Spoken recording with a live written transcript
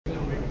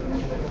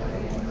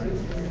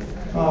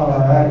All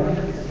right,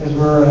 as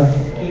we're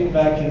getting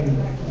back in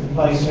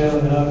place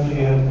early enough, if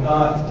you have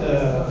not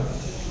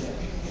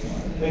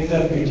picked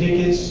up your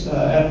tickets,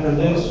 after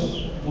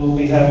this, we'll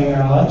be having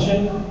our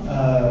luncheon.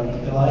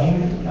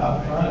 Elaine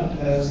out front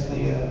has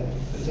the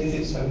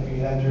tickets, so if you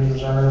had yours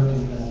reserved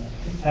and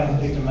haven't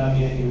picked them up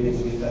yet, you'll be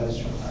able to get those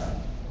from her.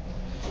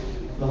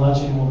 The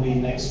luncheon will be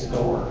next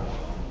door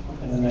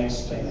in the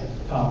next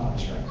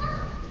conference room.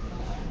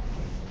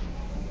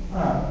 All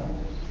right,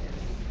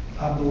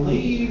 I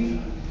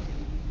believe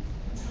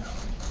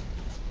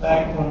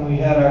back when we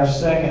had our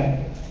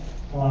second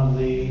one of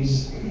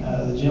these,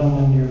 the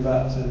gentleman you're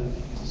about to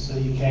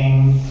see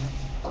came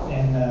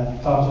and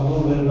talked a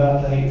little bit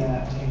about the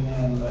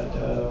 819M,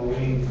 but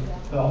we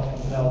felt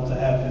compelled to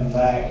have him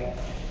back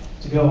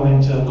to go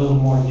into a little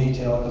more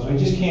detail because we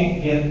just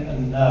can't get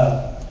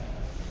enough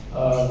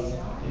of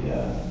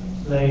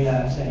the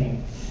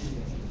 819.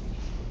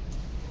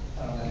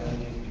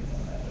 Okay,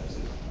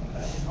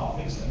 I'll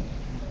fix it.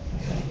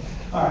 Okay.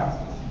 All right.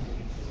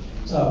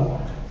 So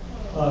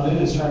what I'll do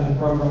is turn the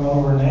program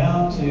over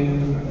now to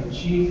the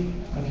Chief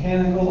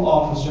Mechanical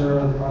Officer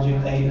of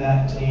Project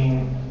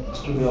 819,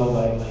 Mr. Bill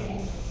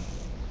Bailey.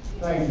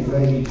 Thank you,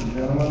 ladies and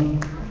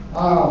gentlemen.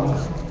 I'm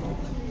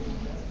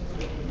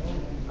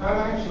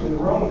actually the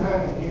wrong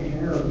kind of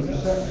engineer of the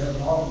sector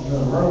off the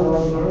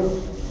railroad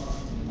route,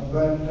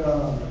 but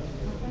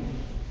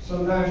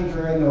sometimes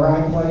you're in the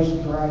right place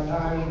at the right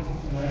time,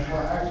 and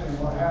that's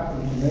what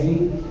happened to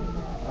me.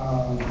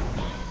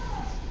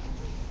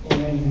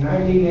 In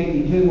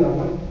 1982, I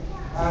went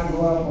to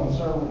go up on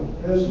several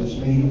business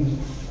meetings,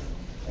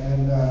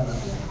 and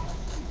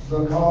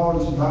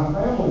because my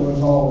family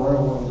was all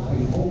railroad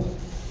people,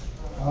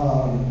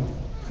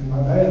 and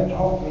my dad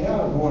talked me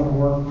out of going to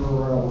work for a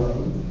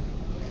railroad.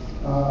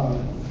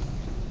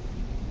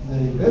 The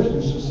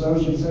business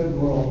associate said,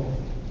 well,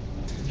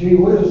 gee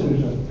whiz,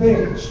 there's a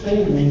big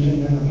steam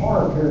engine in the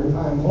park here at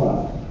Pine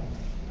Bluff.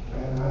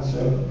 And I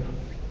said,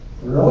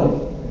 really?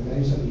 And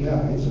they said,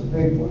 yeah, it's a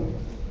big one.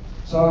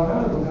 So I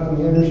kind of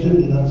become interested,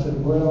 and I said,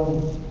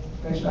 well,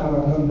 next time I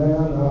come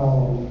down,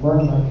 I'll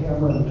bring my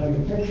camera and take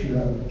a picture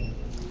of it.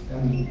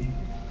 And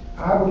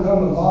I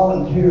become a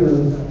volunteer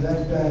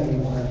that day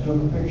when I took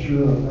a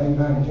picture of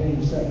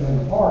 819 sitting in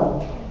the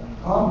park.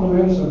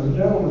 Compliments of a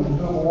gentleman who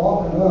come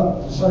walking up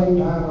at the same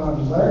time I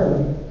was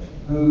there,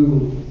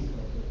 who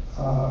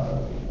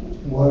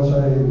was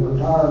a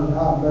retired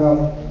Cotton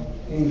Belt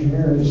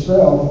engineer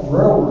himself,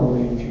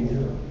 railroad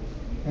engineer.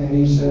 And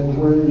he said,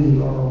 we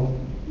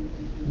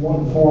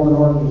want to form an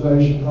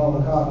organization called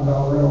the Cotton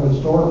Belt Railroad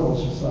Historical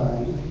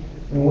Society,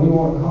 and we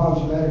want to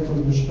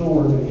cosmetically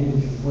restore the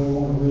engine. We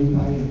want to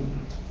repaint it.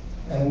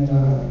 And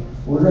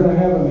we're going to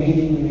have a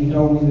meeting, and he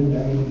told me the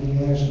date, and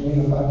he asked me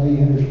if I'd be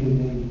interested in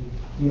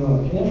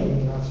attending.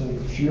 And I said,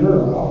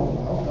 sure,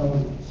 I'll come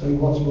see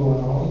what's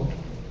going on.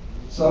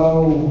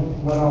 So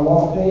when I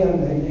walked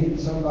in, they needed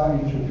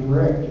somebody to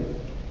direct it.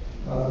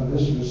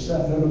 This was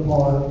sitting in the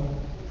park.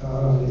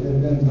 It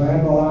had been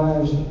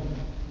vandalized.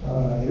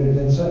 It had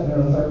been sitting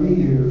there 30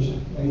 years.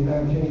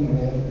 819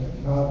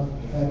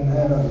 hadn't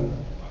had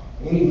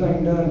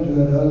anything done to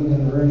it other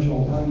than the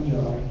original paint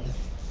job.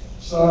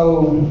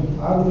 So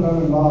I became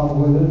involved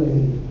with it,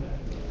 and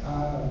I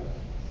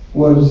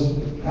was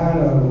kind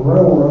of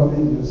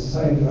railroaded, to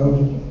say,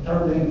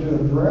 turned into a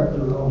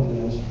director on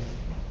this.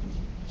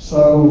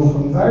 So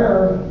from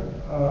there,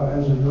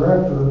 as a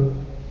director,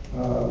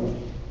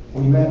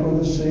 we met with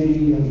the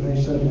city, and they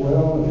said,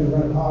 well, if you're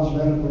going to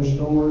cosmetically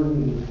restore it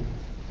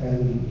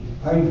and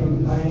pay for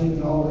the paint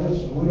and all this,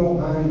 we don't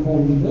mind for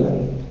you doing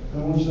it.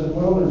 And we said,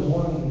 well, there's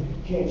one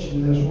catch to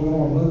this. We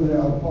want to move it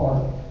out of the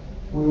park.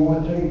 We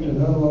want to take it to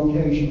another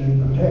location and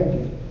protect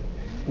it.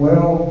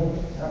 Well,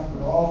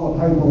 after all the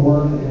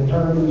paperwork, the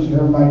attorneys and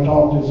everybody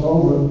talked this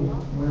over,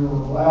 we were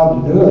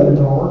allowed to do it. And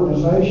our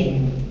organization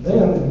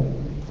then had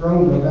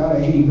grown to about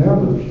 80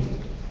 members,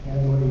 and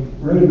we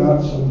really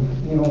got some,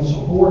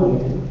 support in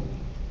it.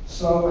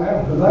 So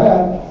after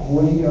that,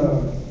 we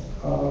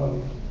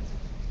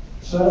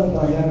set a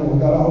plan, and we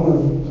got a hold of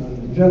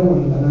a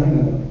gentleman by the name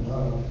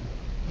of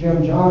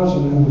Jim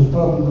Johnson, who was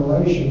public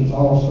relations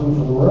officer for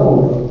the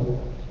railroad.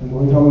 And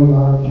we told him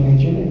our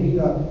intention, and he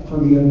got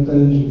pretty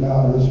enthused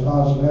about us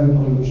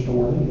cosmetically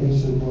restoring it. He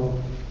said, well,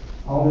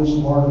 I'll do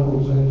some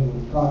articles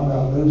in the Cotton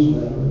Belt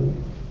newsletter.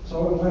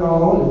 So it went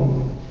on, and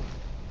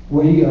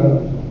we,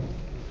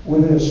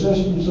 with the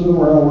assistance of the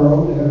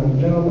railroad and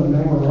a gentleman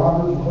named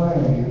Robert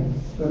McClanahan,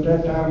 who at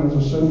that time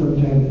was a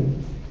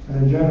superintendent,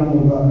 and a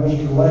gentleman by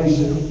Mr.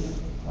 Lacey,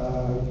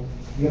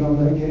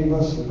 they gave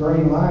us the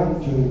green light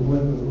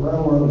with the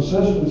railroad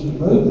assistance to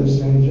move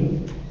this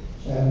engine.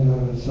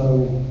 And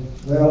so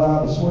they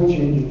allowed the switch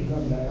engine to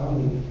come down,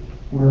 and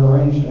we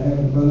arranged to have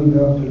it moved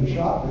up to the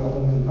shop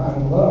building in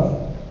Pine Bluff,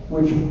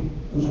 which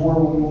was where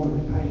we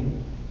wanted to paint it.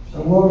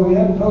 And when we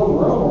hadn't told the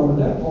railroad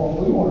at that point,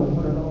 we wanted to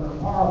put it on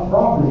our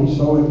property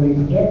so it'd be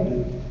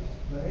protected.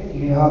 But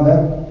anyhow,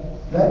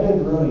 that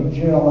didn't really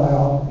gel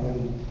out, and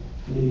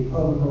the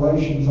public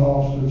relations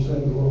officer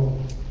said, well,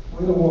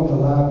 we don't want the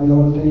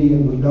liability,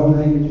 and we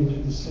donated it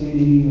to the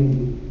city,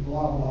 and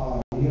blah,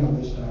 blah,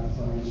 this type of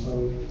thing. So,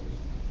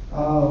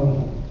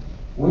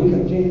 we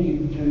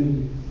continued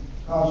to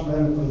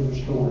cosmetically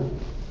restore it.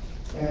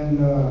 And,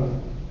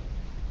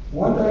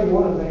 one day,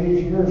 one of the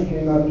engineers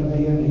came up to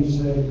me and he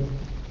said,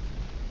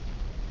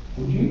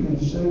 would you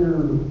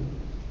consider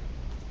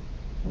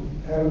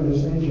having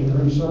this engine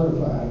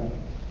recertified?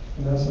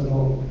 And I said,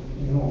 well,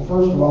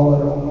 first of all, I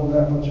don't know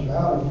that much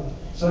about it.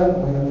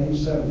 Secondly, I need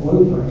to set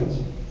blueprints.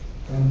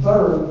 And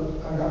third,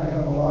 I got to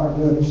have a lot of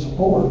good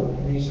support.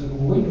 And he said,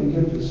 well, we can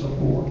get the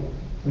support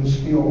and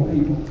skilled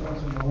people.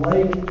 Because in the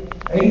late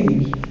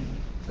 80s,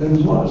 there was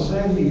a lot of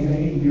 70 and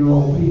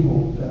 80-year-old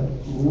people that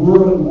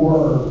really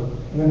were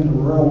into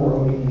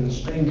railroading and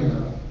steam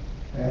era.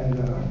 And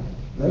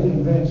they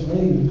convinced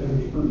me that they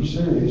was pretty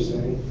serious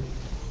in it.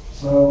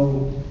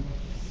 So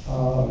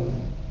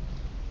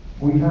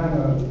we kind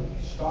of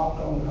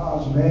stopped on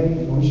cosmetic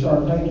and we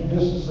started taking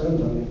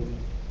disassembly.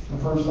 The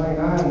first thing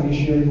I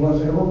initiated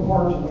was every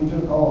part that we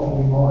took off,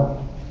 we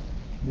marked.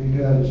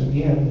 Because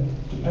again,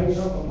 to take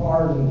something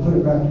apart and put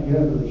it back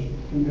together is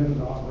two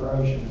different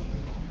operations.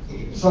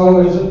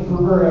 So as it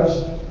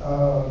progressed,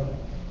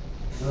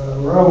 the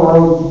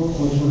railroad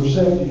was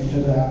receptive to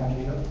the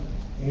idea,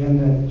 and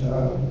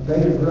that they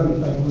didn't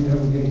really think we'd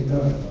ever get it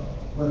done,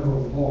 whatever it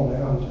would boil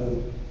down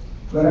to.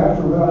 But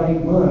after about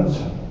 8 months,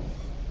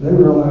 they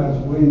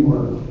realized we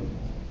were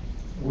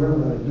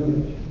going to do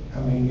it. I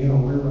mean, we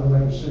were going to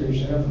make a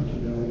serious effort to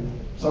do it.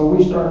 So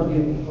we started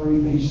getting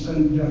 3-piece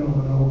suit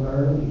gentlemen over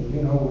there, and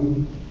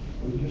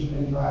we just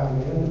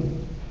invited in.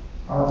 And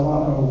our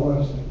motto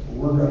was,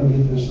 we're going to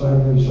get this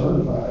thing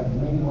recertified.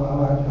 And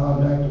meanwhile, I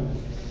contacted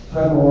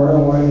Federal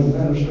Railway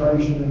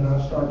Administration, and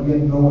I started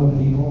getting knowing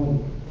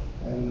people,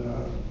 and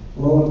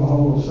lo and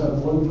behold, a set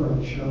of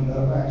blueprints showed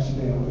up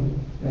accidentally.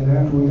 And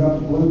after we got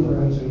the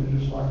blueprints, it was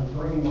just like a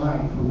green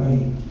light for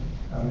me.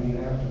 I mean,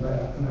 after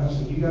that. And I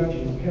said, you got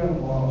your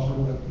mechanical officer,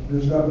 but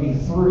there's got to be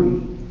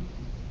 3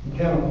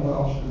 mechanical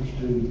officers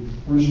to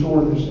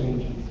restore this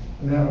engine.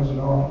 And that was an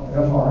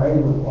FRA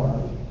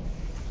requirement.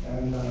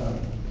 And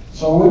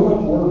so we went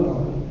to work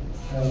on it.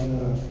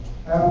 And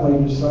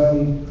happily to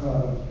say,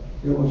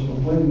 it was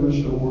completely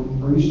restored,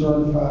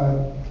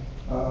 recertified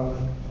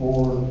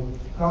for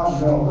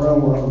Cotton Belt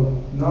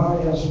Railroad, not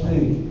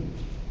SP.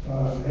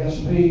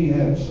 SP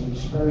had some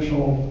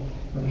special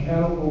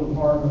mechanical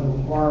department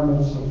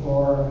requirements so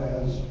far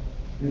as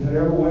if it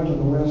ever went to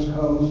the West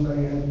Coast,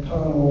 they had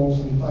tunnels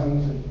and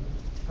things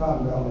that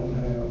Cotton Belt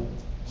didn't have.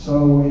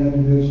 So we had to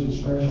do some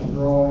special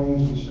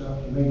drawings and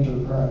stuff to meet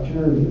the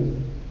criteria.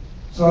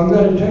 So I'm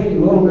going to tell you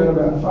a little bit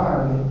about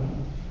firing it.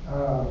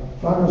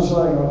 Like I say,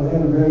 on the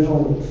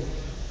individual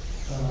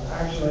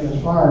actually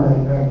is fired at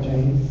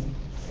 19.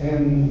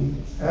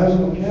 And as a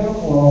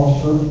mechanical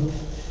officer,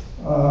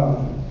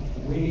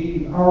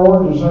 our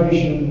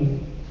organization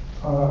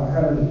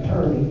had an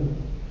attorney,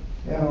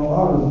 and a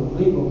lot of the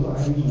legal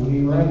things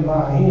we ran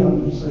by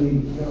him to see,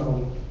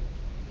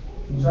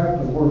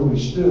 exactly where we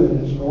stood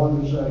as an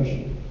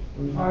organization.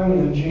 We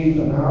finally achieved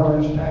an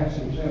IRS tax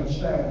exempt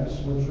status,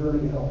 which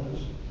really helped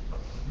us.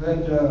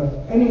 But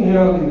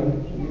anyhow,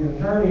 the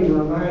attorney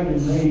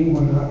reminded me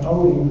when I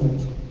told him that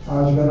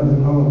I was going to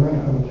become a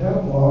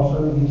mechanical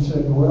officer, and he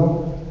said,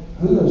 well,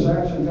 who is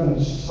actually going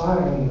to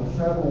sign the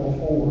federal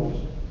forms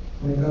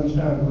when it comes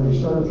time to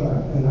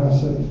recertify? And I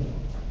said,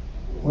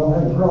 well, I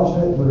haven't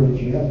crossed that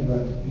bridge yet,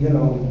 but,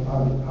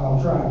 I'll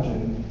try to.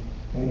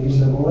 And he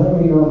said, well,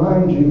 let me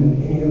remind you that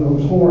any of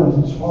those forms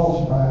that's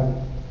falsified,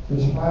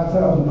 it's a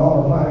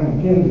 $5,000 fine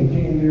and can be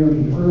 10 years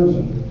in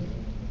prison.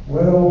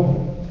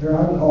 Well, here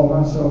I call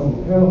myself a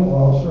mechanical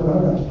officer, and I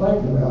got to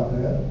thinking about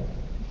that.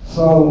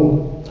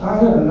 So I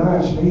had a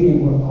nice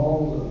meeting with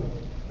all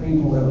the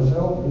people that was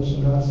helping us,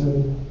 and I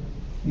said,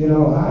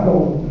 I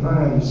don't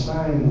mind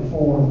signing the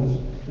forms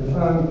if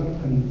I'm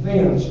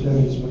convinced that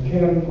it's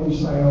mechanically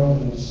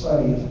sound and it's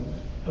safe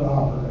to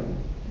operate.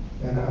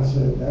 And I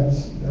said,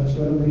 that's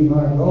going to be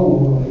my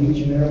goal on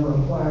each and every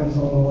appliance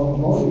on the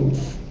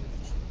locomotive.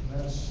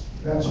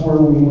 That's where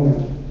we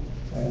went.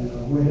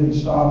 And we didn't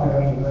stop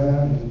after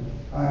that. And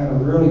I had a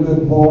really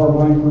good bar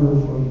maker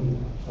from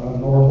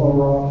North Little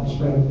Rock and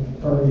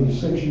spent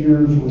 36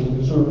 years with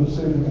Missouri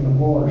Pacific in the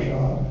bar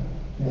shop.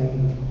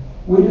 And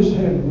we just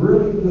had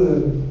really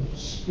good,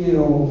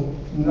 skilled,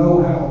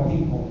 know-how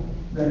people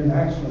that had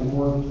actually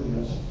worked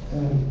this.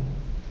 And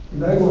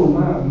they were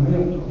my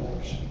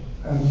mentors.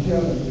 I'm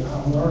telling you,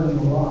 I'm learning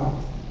a lot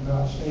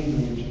about steam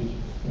engines.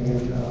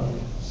 And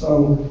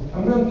so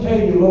I'm going to tell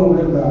you a little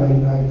bit about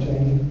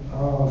 819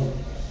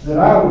 that I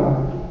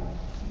learned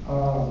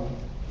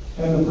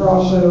in the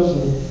process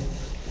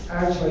of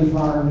actually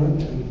firing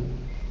it,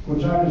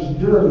 which I just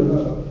dearly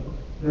love.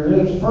 There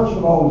is, first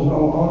of all, there's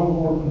no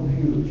onboard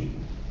computers.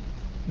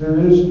 There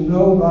is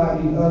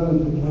nobody other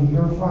than when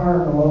you're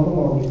firing a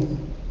locomotive,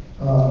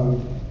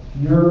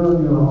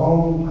 you're your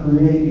own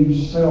creative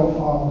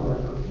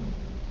self-operator.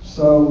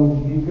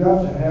 So you've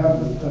got to have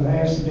the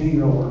tenacity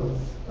or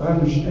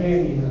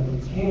understanding of the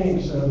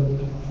mechanics of it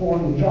to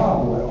perform the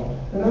job well.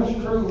 And that's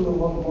true with a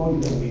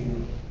locomotive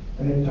engineer.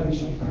 And it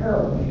takes a pair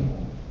of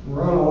people to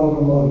run a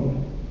locomotive.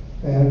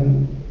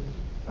 And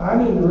I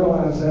didn't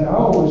realize that. I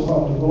always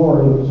thought the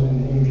glory was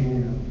in the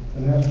engineer,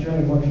 and that's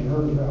generally what you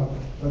heard about.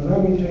 But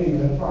let me tell you,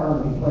 that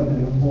fireman played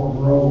an important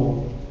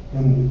role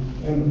in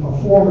the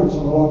performance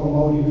of the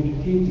locomotive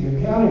to keep the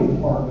accounting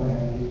department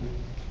happy.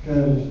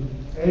 Because,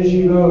 as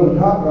you know, the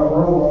Cotton Belt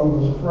Railroad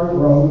was a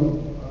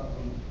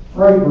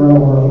freight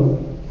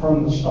railroad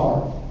from the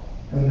start.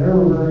 And they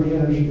were very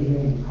interested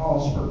in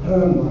cost per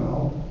ton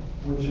mile,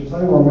 which if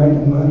they were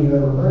making money, they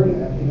were very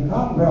happy. And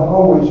Cotton Belt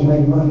always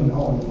made money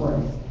hauling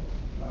freight.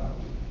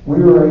 We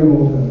were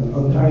able to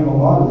obtain a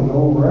lot of the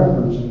old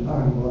records in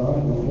Pine Bluff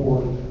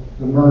before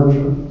the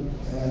merger.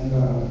 And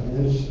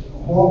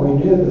what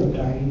we did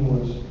obtain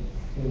was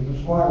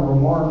quite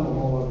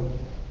remarkable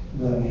of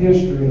the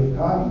history of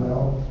Cotton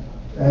Belt.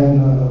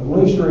 And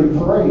Lee Street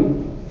Freight,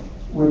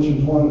 which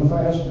is one of the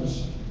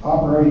fastest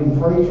operating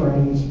freight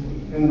trains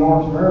in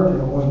North America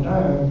at one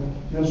time,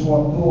 just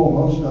what pulled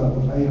most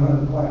of them,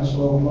 800 class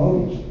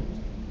locomotives.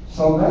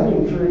 So that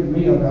intrigued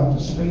me about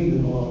the speed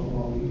of the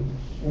locomotive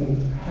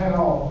and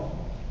how,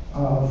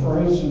 for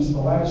instance, the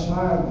last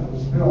 5 that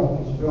was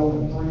built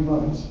in 3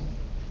 months.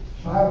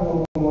 5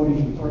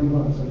 locomotives in 3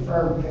 months. They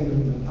fabricated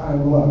them in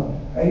Pine Bluff.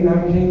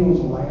 A19 was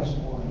the last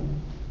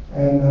one,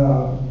 and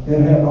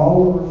it had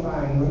all the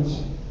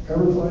refinements,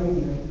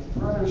 everything that the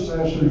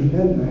predecessors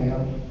didn't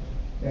have.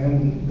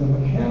 And the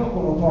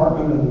mechanical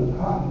department of the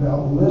Cotton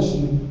Belt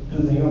listened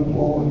to the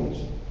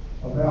employees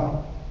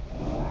about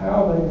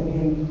how they can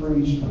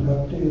increase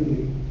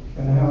productivity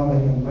and how they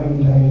can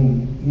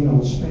maintain,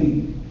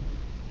 speed.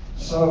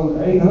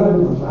 So 800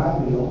 was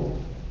ideal.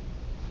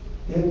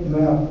 It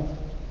met,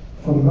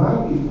 from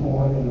my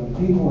viewpoint and the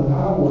people that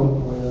I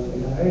worked with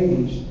in the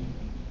 80s,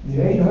 the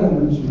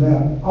 800s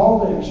met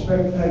all the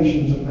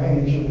expectations of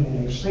management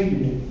and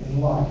exceeded it in a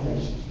lot of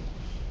cases.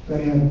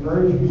 They had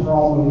very few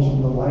problems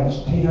with the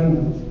last 10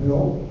 that was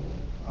built.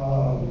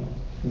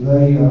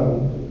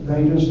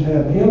 They just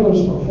had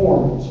endless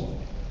performance.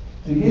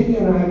 To give you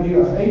an idea,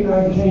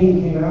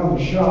 819 came out of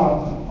the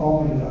shop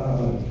on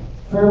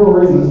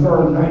February the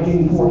 3rd,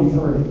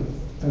 1943.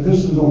 And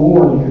this is the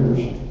war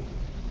years.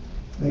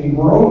 They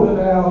rolled it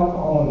out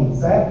on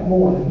that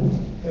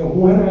morning. It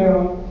went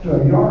out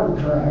to a yard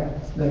track.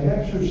 They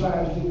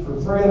exercised it for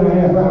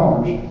 3.5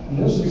 hours. And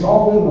this is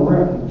all in the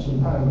records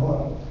in Pine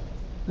Bluff.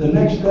 The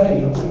next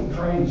day, it went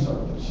train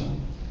service.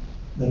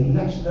 The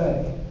next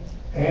day.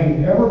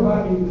 And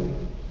everybody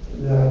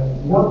that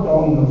worked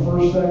on the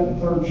first, second,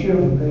 third shift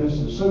of this,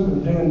 the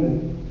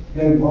superintendent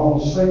gave them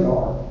all a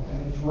cigar.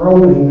 And it's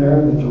wrote in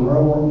there that the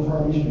railroad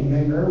furnished and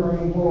gave every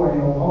employee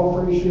on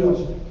all 3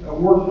 shifts that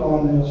worked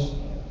on this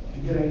to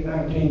get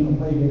 819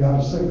 completed got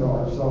a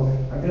cigar. So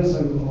I guess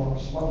there was a lot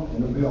of smoke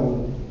in the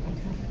building.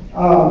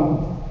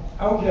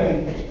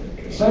 Okay.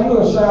 St.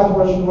 Louis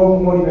Southwestern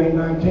Locomotive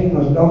 819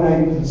 was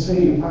donated to the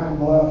city of Pine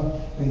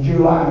Bluff in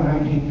July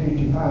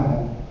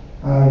 1955.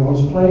 It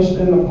was placed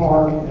in the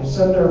park and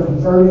sat there for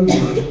 30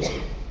 years.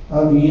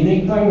 The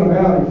unique thing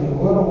about it, it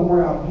would have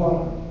wore out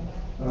plumber.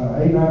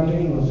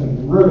 819 was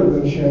in really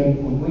good shape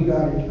when we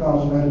got it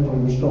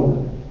cosmetically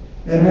restored.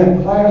 It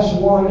had Class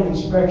 1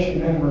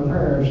 inspection and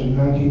repairs in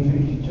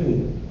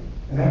 1952.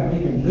 And that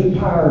meant new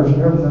tires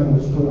and everything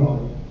was put on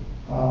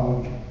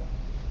it.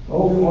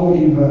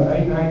 Locomotive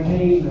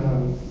 819,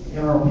 in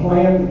our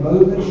plan to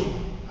move it,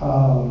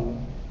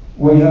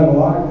 we had a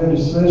lot of good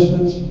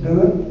assistance to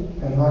do it.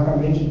 And like I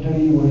mentioned to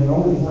you, we had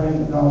only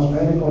planned to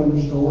cosmetically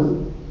restore it.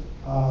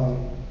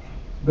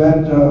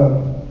 But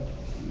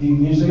the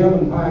museum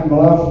in Pine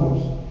Bluff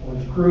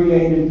was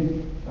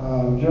created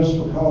just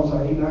because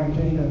of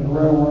 819 and the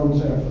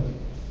railroad's effort.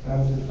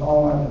 That's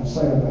all I can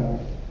say about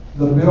it.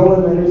 The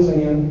building that it's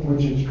in,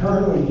 which it's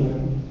currently in,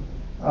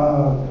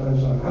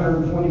 is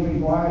 120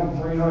 feet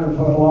wide, 300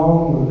 foot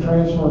long with a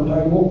transfer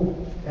table,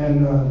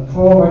 and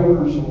 12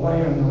 acres of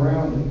land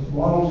around it. It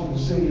belongs to the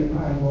city of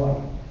Pine Bluff.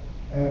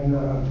 And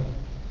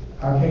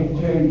I can't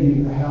tell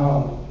you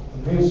how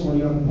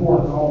immensely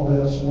important all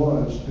this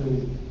was to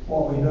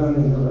what we've done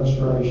in the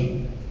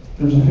restoration.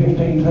 There's a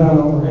 15-ton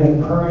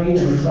overhead crane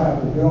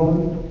inside the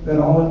building that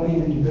all it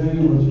needed to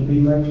do was to be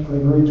electrically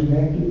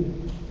reconnected.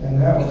 And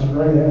that was a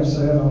great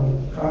asset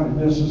on trying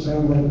to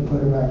disassemble it and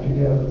put it back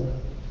together.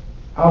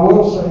 I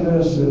will say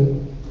this, that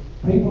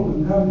people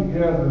who come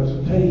together as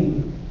a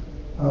team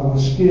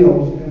with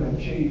skills can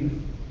achieve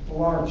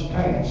large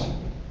tasks.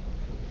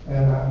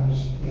 And I'm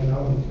just,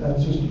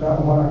 that's just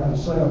about what I can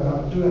say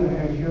about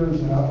 2.5 years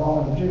that I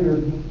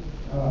volunteered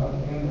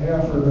in the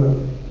effort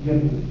of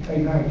getting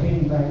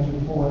 819 back to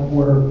the point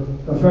where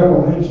the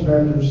federal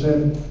inspector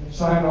said,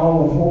 sign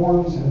all the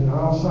forms and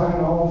I'll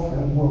sign off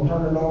and we'll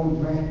turn it over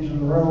to managing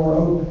the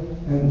railroad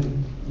and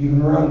you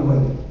can run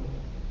with it.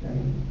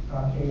 And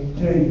I can't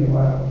tell you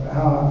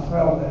how I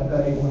felt that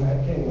day when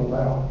that came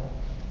about.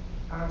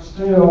 I'm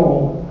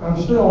still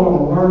on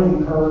a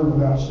learning curve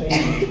about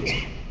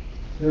steam.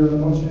 They're the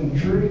most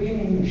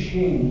intriguing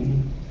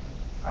machine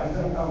I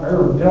think I've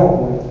ever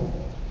dealt with.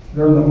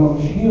 They're the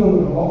most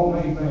human of all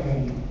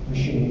made-man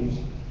machines.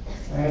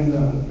 And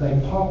they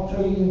talk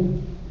to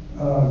you.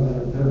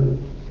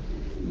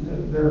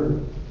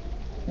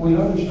 We we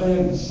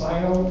understand the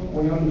sound,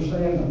 we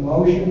understand the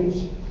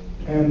motions,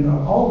 and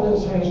all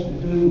this has to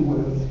do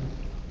with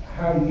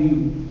how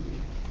you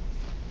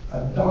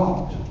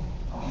adopt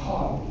a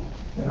hobby.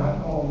 And I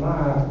call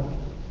my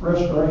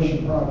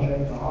restoration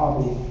project a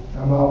hobby.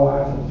 Now my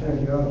wife would tell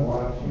you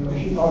otherwise. You know,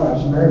 she thought I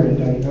was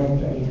married at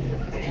 19.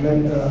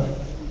 But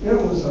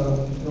it was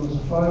a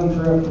fun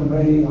trip for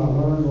me. I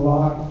learned a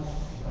lot.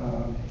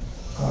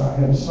 I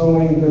had so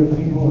many good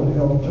people that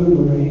helped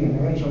tutor me and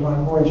answer my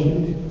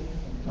questions.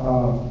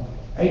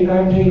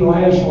 819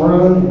 last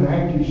run in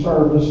active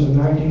service in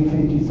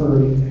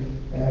 1953,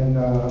 and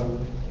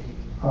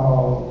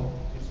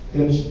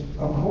it's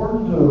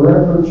according to the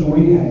records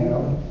we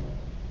have,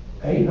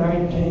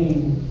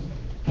 819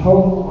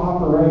 total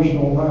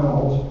operational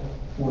miles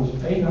was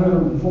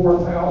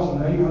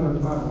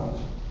 804,800 miles.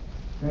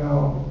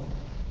 Now,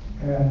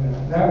 and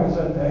that was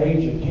at the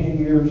age of 10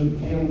 years and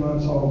 10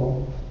 months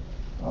old.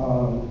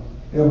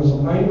 It was a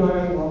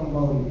mainline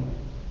locomotive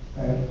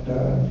at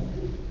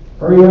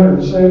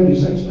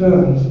 376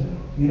 tons.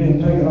 You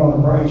didn't take it on a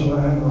branch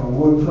line or a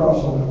wood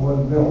trestle that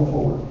wasn't built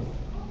for it.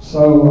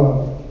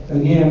 So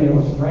again, it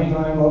was a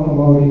mainline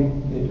locomotive.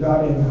 It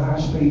got in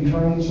high-speed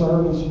train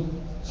service.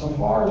 So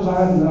far as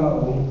I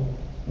know,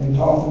 in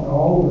talking to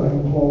all the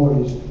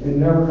employees, it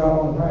never got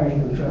on a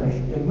passenger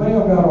train. It may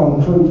have got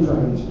on troop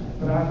trains,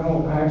 but I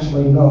don't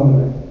actually know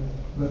that.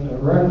 But the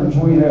records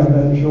we have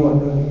doesn't show it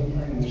doing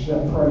anything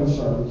except freight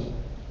service.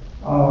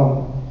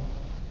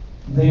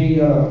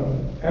 The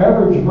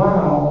average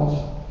miles,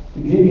 to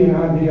give you an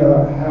idea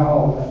of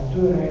how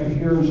 2.5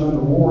 years under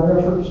war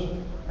efforts,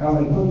 how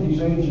they put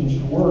these engines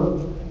to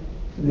work,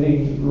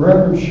 the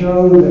records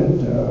show that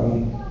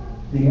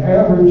the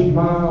average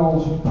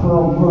miles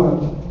per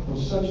month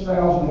was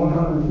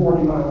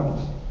 6,140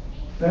 miles.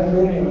 That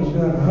meant it was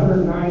doing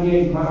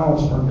 198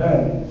 miles per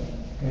day.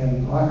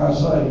 And like I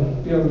say,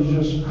 it was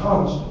just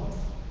constant.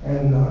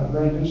 And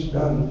they just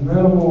done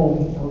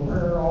minimal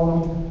repair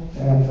on them.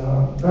 And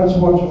that's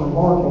what's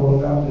remarkable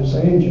about this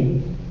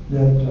engine,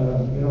 that,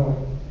 you know,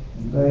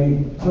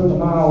 they put the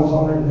miles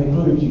on it and they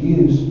put it to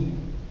use.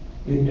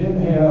 It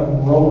didn't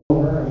have roller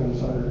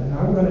bearings on it. And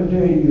I'm going to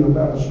tell you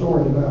about a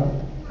story about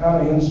how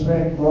to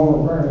inspect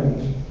roller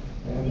bearings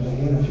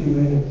in a few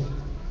minutes.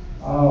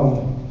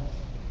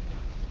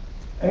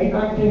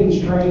 819's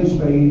train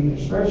speed,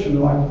 especially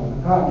like the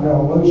Cotton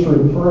Belt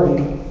Railroad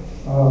freight,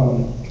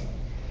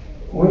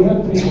 we had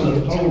people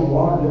that told a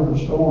lot of different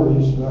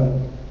stories, but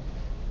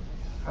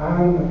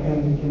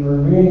in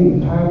reviewing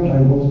the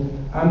timetables,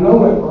 I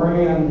know it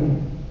ran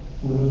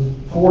with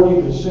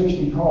 40 to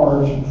 60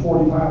 cars from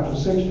 45 to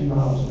 60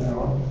 miles an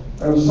hour.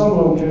 There were some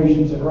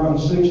locations that run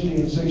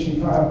 60 and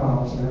 65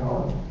 miles an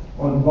hour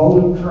on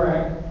bolted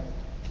track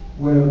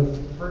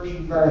with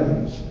friction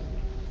bearings.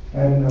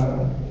 And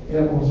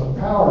it was a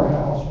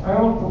powerhouse,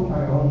 pound per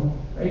pound.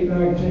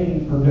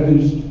 819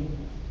 produced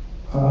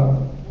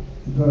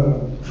the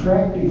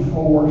tractive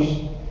force,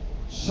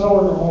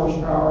 cylinder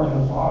horsepower, and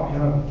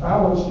a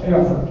balanced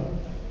effort.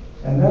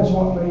 And that's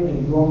what made the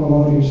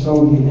locomotive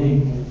so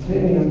unique. It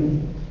fit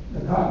in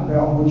the Cotton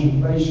Belt, which is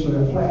basically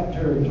a flat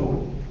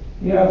territory.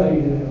 Yeah,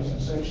 they did have some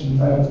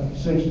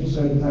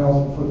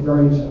 67,000 foot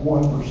grades at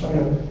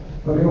 1%,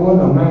 but it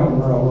wasn't a mountain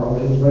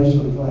railroad. It was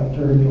basically flat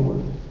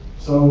territory.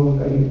 So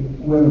they,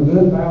 with a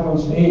good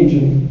balanced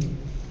engine,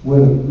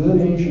 with a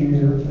good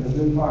engineer and a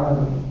good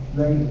fireman,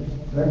 they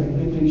could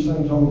get these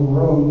things on the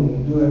road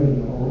and do it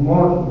in a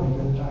remarkably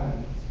good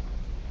time.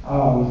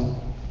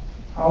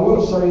 I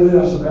will say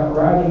this about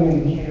riding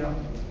in the camp,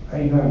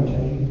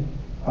 819.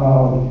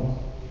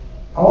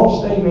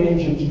 All steam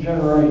engines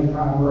generate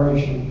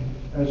vibration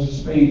as the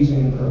speeds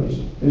increase.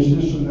 It's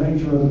just the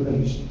nature of the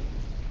beast.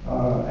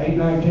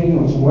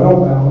 819 was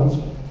well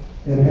balanced.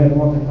 It had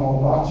what they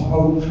call box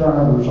mode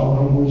drivers on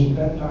them, which at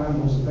that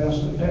time was the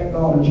best the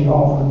technology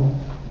offered.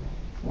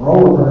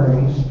 Roller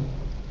bearings.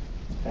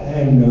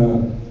 And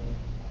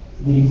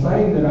the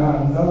thing that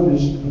I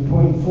noticed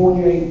between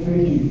 48 and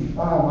 55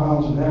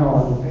 miles an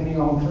hour, depending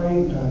on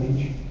train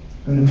tonnage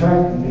and the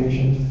track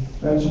conditions,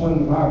 that's when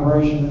the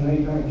vibration in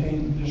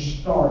 819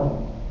 just started.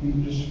 You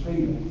could just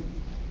feel it.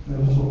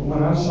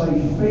 When I say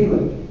feel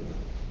it,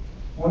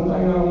 one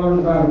thing I learned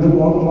about a good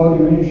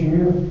locomotive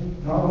engineer,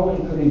 not only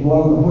could he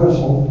blow the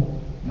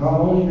whistle, not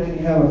only did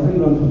he have a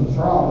feeling for the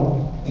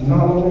throttle, and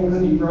not only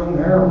could he run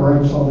the air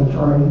brakes on the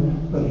train,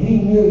 but he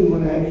knew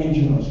when that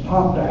engine was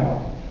topped out.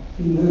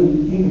 He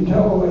knew, he could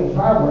tell the way it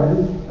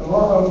vibrated. A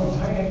lot of them was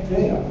half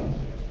deaf.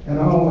 And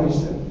I always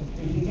said,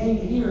 if you can't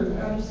hear,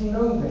 how does he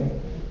know that?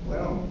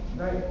 Well,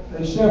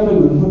 they simply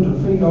would put their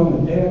feet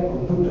on the deck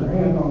or put their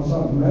hand on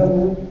something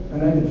metal,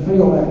 and they could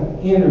feel that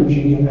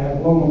energy in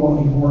that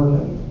locomotive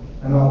working.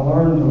 And I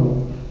learned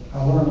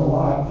a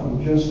lot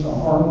from just the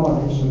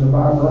harmonics and the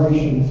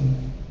vibrations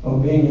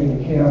of being in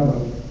the cab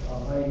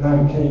of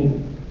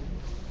 819.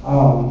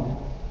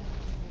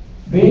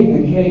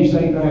 Being the case,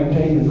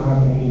 819, in my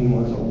opinion,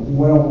 was a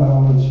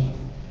well-balanced,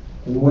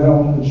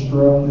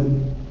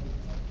 well-constructed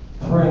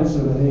prince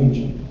of an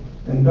engine.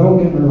 And don't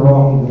get me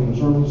wrong, the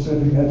Missouri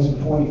Pacific had some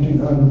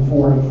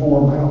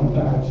 2244 mountain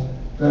types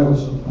that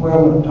was an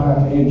equivalent type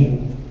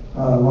engine.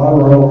 A lot of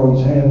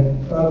railroads had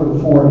other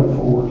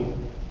 484s.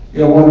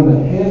 It wasn't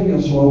the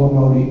heaviest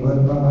locomotive,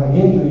 but by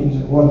any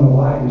means it wasn't the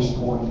lightest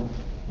one.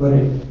 But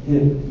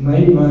it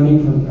made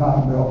money for the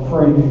Cotton Belt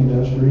freight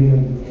industry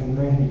and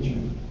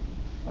management.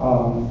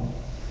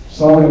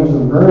 So it was a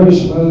very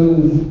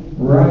smooth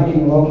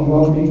riding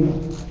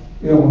locomotive.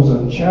 It was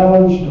a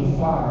challenge to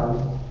fire,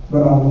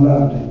 but I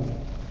loved it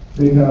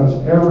because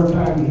every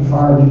time you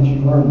fired it, you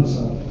learned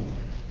something.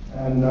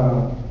 And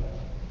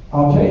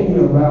I'll tell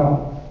you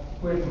about,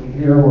 quickly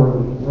here, we're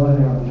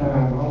running out of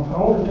time. I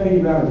want to tell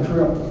you about a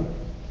trip.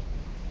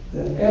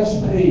 The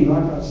SP,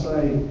 like I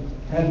say,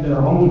 had their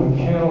own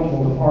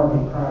mechanical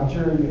department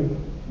criteria.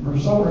 For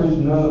some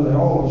reason or other, they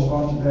always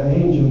thought that that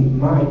engine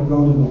might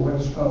go to the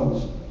West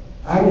Coast.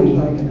 I didn't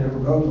think it'd ever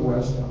go to the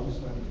West Coast.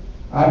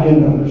 I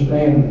didn't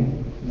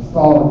understand the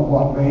thought of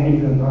what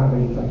management might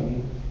be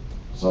thinking.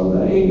 So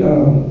they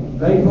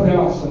put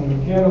out some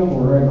mechanical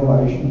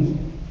regulations.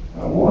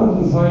 One of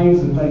the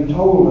things that they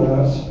told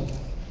us,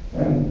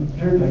 and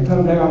here they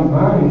come down to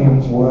my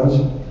hands,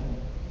 was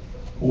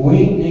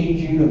we need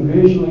you to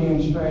visually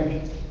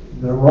inspect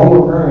the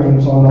roller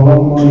bearings on the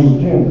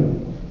locomotive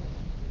tender.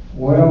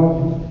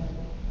 Well,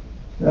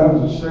 that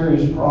was a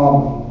serious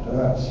problem to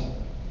us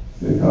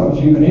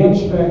because you could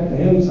inspect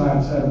the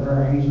inside set of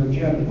bearings, but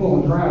you had to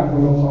pull the drive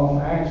wheels off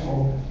the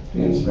axle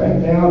to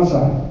inspect the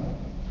outside.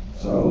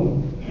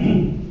 So,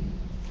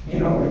 you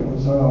know, it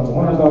was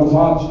one of those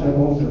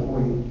obstacles that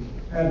we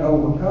had to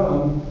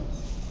overcome.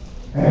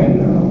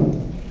 And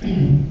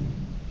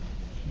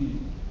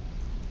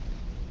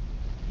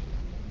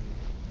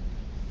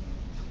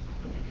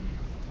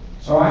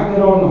so I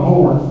get on the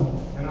horn,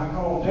 and I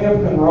call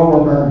Tempkin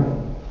roller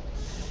bearing.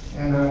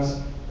 And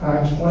I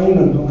explained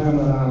the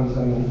dilemma I was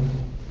in.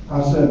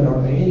 I said,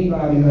 are there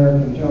anybody there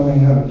can tell me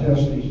how to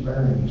test these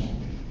bearings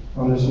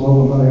on this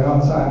locomotive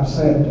outside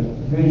set that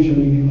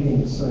visually you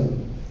can't see?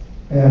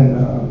 And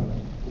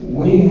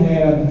we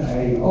had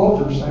a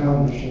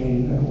ultrasound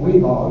machine that we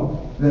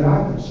bought that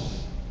I could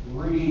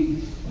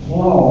read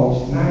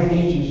flaws 9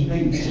 inches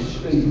deep to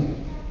speed.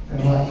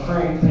 And like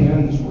crank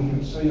pins, we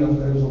could see if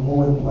there was a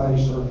void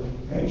place or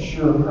had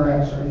shear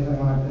cracks or anything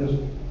like this.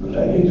 But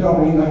they didn't tell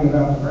me anything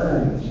about the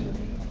bearings.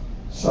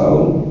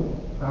 So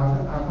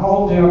I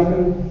called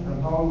Tempkin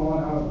and told him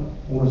what I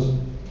was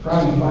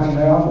trying to find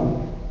out. And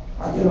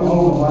I get a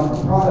hold of like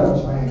a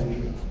products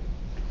manager.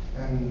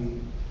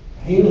 And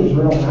he was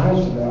real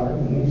nice about it.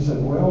 And he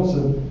said, well,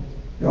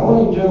 the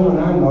only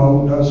gentleman I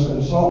know does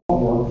consultant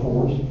work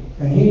for us,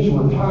 and he's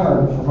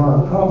retired from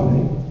our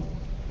company,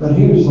 but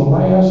he was the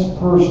last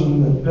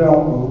person that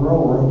dealt with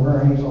railroad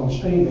bearings on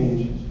steam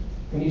engines.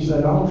 And he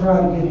said, I'll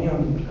try to get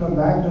him to come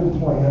back to the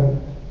plant,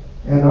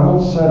 and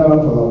I'll set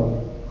up a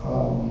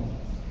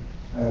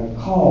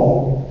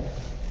call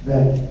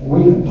that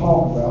we can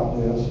talk about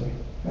this.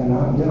 And I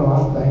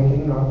thanked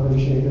him and I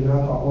appreciated it. And I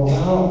thought, well,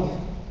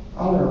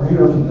 I'll never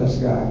hear from this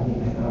guy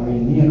again. I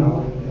mean, it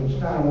was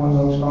kind of one of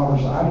those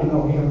conversations. I didn't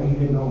know him, he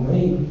didn't know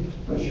me.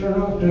 But sure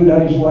enough, 2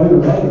 days later,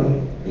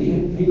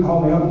 he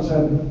called me up and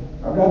said,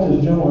 I've got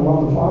this gentleman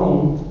on the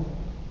phone,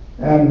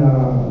 and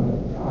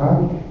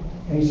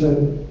he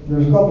said,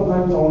 there's a couple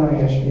things I want to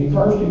ask you.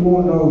 First, he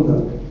wanted to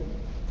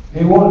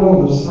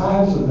know the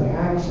size of the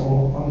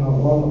axle on the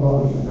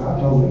locomotive, and I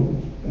told him.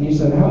 And he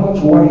said, how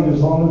much weight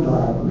is on the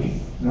drivers?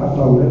 And I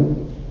told him.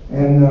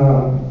 And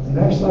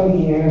the next thing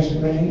he asked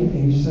me,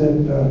 he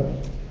said,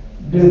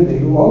 did the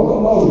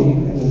locomotive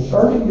in the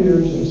 30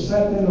 years it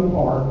set in the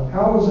park,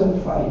 how was it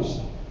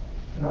faced?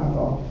 And I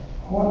thought,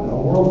 what in the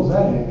world does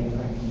that have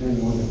anything to do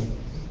with it?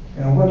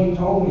 And what he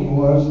told me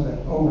was that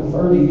over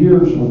 30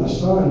 years with the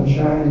sun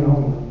shining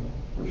on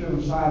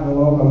whichever side of the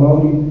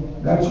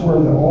locomotive, that's where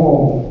the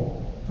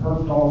oil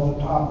perked off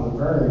the top of the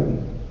bearing.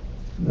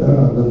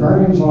 The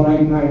bearings on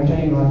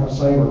 819, like I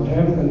say, were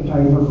Tempkin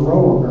tapered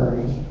roller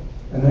bearings,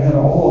 and they had an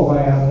oil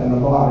bath and a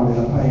bottom in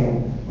a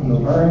pan. When the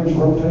bearings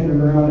rotated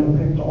around, it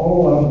picked the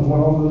oil up and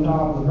went over the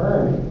top of the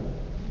bearing.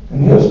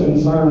 And his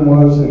concern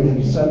was that it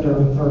had sat there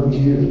for 30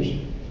 years.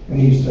 And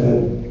he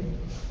said,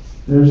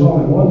 there's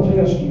only one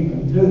test you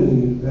can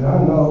do that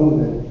I know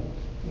that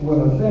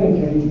will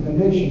authenticate the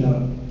condition of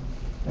it.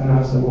 And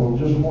I said, well,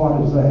 just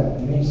what is that?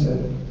 And he said,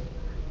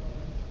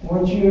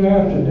 what you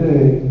have to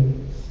do,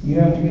 you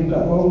have to get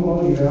that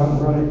locomotive out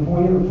and run it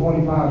 20 or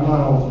 25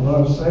 miles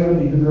above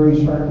 70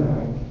 degrees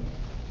Fahrenheit.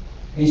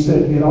 He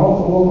said, get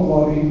off the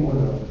locomotive with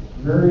a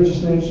very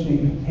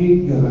sensitive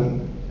heat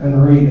gun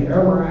and read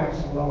every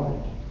axle on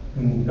it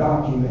and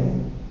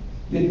document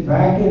it. Get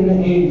back in the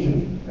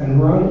engine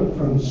and run it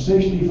from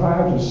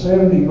 65 to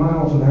 70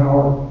 miles an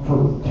hour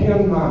for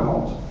 10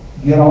 miles.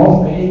 Get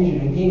off the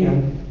engine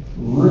again,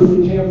 read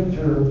the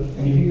temperature,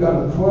 and if you got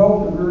a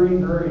 12-degree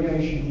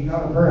variation, you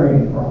got a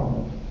bearing problem.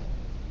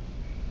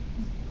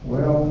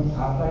 Well,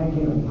 I thanked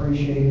him and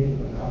appreciated it,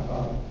 and I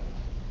thought,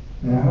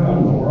 now how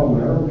in the world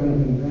am I ever going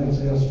to convince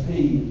SP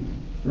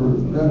to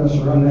let us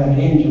run that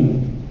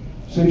engine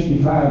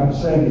 65 to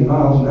 70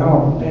 miles an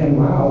hour for 10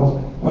 miles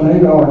when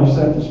they'd already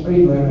set the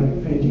speed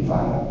limit at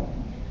 55?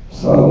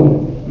 So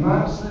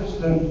my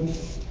assistant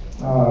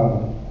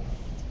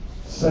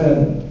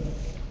said,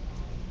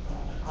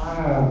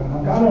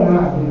 I got an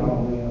idea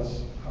on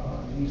this.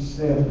 He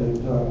said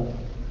that,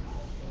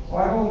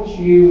 why don't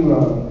you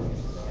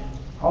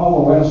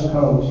call the West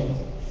Coast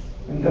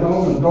and get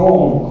on the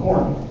Dole and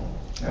Corner.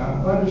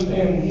 Now, I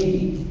understand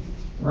he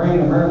ran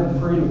the American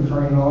Freedom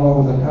Train all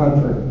over the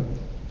country,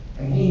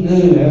 and he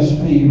knew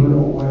SP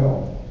real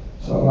well.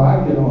 So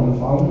I get on the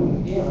phone,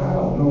 and again, I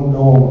don't know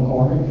Dole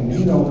McCormick, and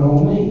he don't know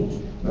me.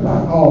 But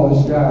I call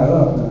this guy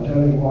up, and I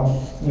tell him what,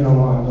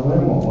 my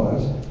dilemma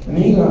was. And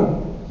he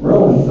got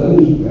real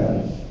enthused about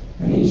it.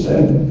 And he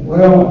said,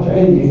 well, I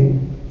tell you,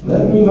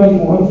 let me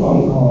make one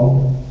phone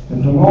call,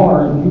 and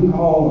tomorrow you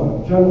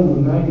call a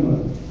gentleman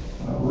named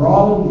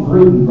Rollin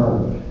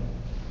Grudenberg.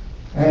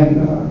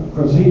 And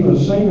because he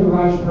was Senior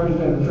Vice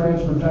President of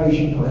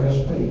Transportation for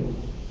SP.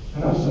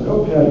 And I said,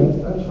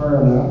 okay, that's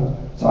fair enough.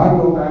 So I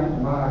go back to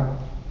my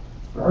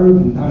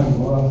group in Pine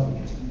Bluff.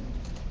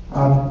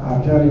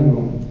 I tell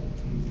you,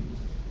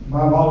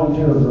 my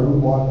volunteer group,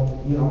 what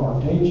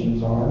our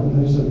intentions are,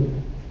 and they said,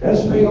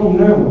 SP will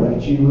never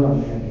let you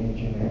run that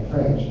engine that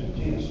fast at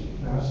this.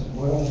 And I said,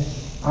 well,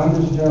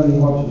 I'm just telling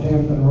you what the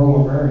 10th and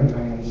Roller Mary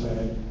man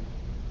said.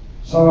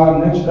 So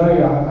next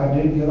day I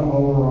did get a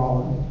hold of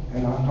Rollin,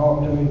 and I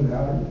talked to him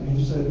about it, and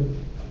he said,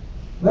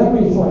 let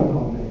me think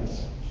on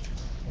this.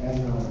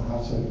 And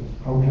I said,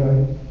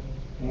 okay.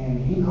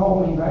 And he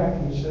called me back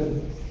and he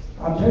said,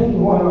 I'll tell you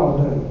what I'll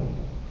do.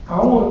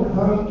 I want to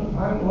come to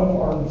Pine Bluff,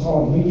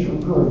 Arkansas and meet your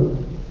crew.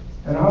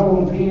 And I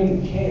want to be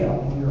in the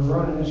cab when you're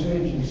running this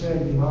engine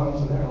 70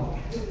 miles an hour.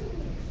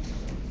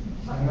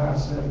 And I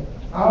said,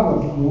 I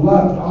would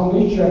love it. I'll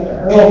meet you at the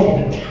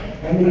airport.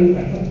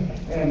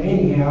 And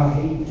anyhow,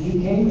 he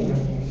came in.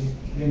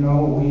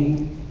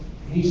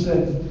 He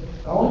said,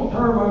 the only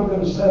term I'm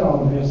going to set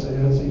on this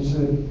is, he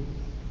said,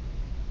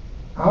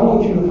 I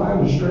want you to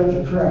find a stretch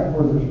of track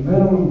where there's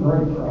minimum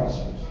grade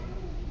crossings.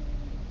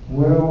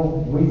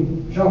 Well, we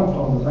jumped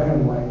on the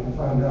bandwagon to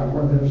find out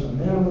where there's a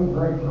minimum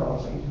grade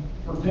crossing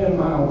for 10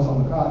 miles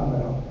on the Cotton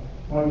Belt.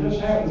 Well, it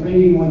just happened to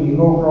be when you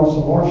go across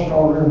the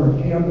Washita River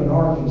at Camden,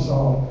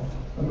 Arkansas,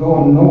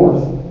 going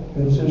north,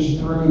 it's just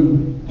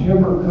through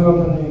timber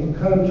company,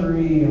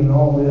 country, and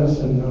all this.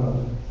 And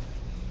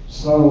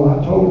so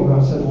I told him,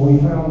 I said, well, we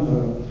found a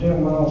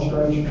 10-mile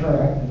stretch of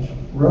track. It's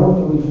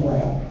relatively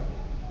flat,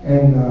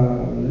 and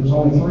there's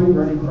only 3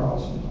 grade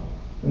crossings.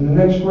 And the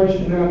next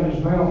question out of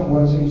his mouth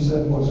was, he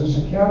said, was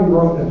this a county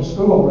road that a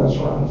school bus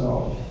runs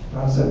on? And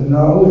I said,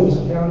 no, it's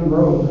a county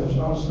road. It's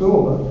not a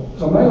school bus.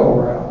 It's a mail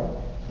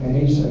route. And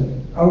he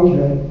said,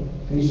 okay.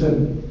 He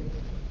said,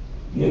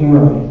 get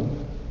running.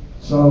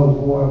 So,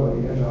 boy,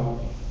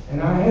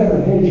 and I had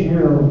an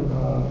engineer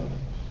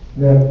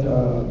that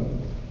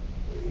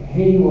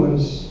he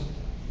was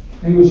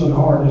an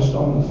artist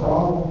on the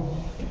throttle,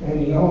 and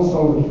he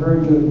also was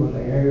very good with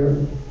the air.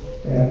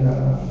 And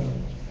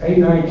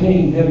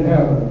A19 didn't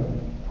have a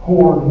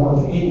horn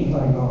worth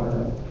anything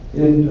on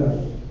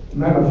it.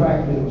 Matter of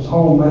fact, it was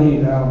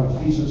homemade out of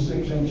a piece of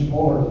 6-inch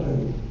board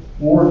to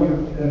Warrior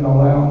didn't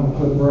allow them to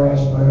put brass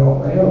bell.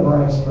 They had a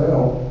brass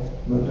bell,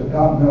 but the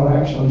Cotton Belt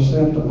actually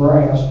sent the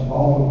brass of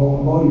all the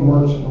locomotive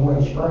works in the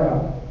West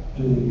Strap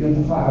to get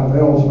the 5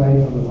 bells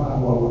made for the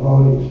 5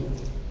 locomotives.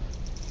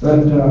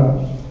 But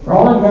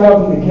Rollin got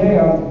up in the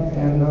cab,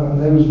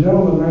 and there was a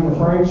gentleman named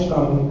Frank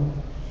Stone.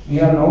 He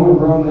had an older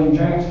brother named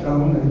Jack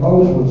Stone. They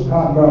both was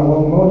Cotton Belt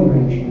locomotive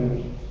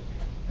engineers.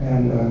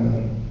 And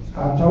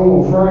I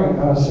told Frank,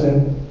 I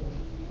said,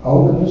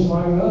 open this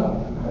thing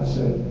up. I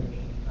said,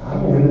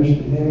 I'm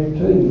interested in it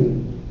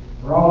too.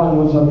 Rollin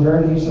was up there,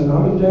 and he said,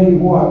 I'm going to tell you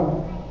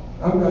what,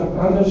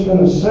 I'm just going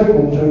to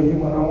signal to you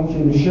when I want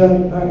you to shut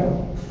it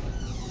down.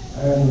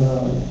 And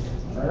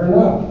fair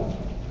enough.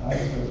 I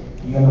said,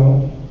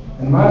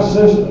 and my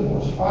assistant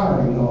was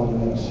firing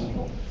on this.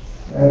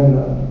 And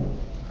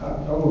I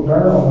told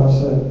Darrell, I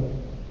said,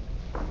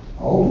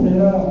 open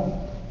it up,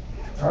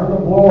 turn the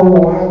blower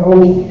wide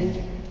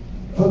open,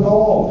 put the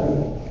oil to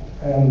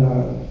it. And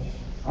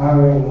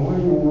we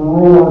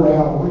roared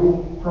out, we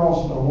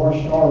crossed the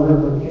Washita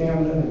River at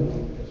Camden,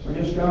 and we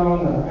just got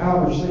on the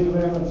outer city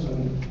limits,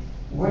 and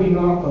we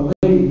knocked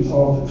the leaves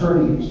off the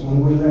trees when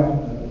we left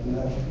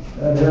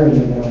that area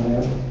down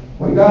there.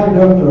 We got it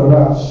up to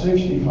about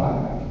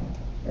 65,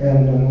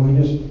 and then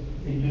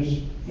it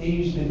just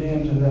eased it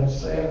into that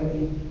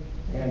 70,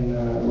 and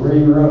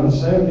we run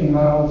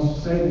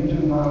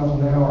 72 miles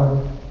an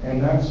hour,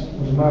 and that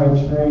was my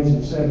experience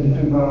at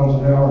 72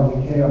 miles an hour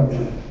in the cab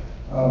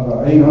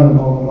of 800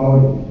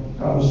 locomotive.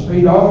 Now the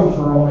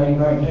speedometer on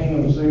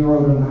 819 was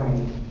 0 to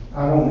 90. I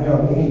don't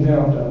have any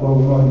doubt that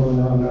locomotive was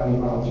around 90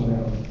 miles an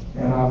hour.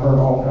 And I've heard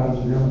all kinds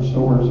of different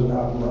stories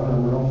about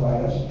running real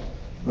fast.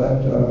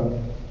 But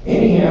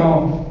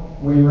anyhow,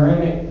 we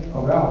ran it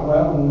about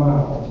 11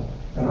 miles.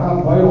 And I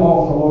bailed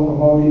off the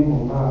locomotive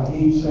with my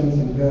heat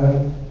sensing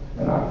gun.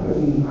 And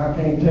I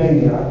can't tell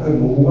you, I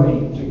couldn't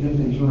wait to get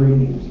these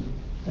readings.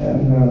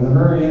 And the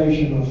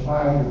variation was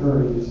 5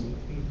 degrees.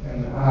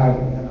 And I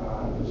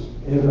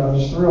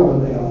was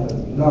thrilled to death to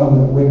know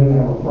that we didn't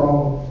have a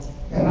problem.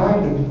 And I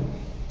could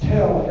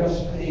tell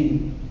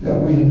SP that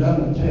we had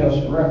done the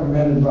test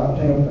recommended by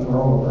Temp and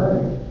Roller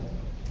Bearing.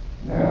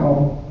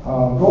 Now,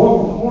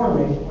 going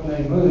McCormick, when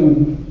they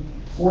moved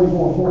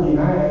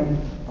 4449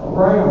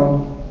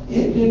 around,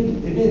 it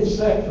did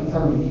set for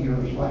 30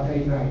 years, like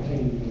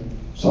 819 did.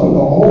 So the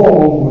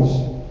oil was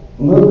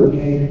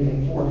lubricated in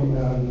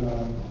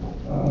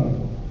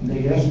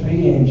the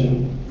SP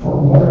engine for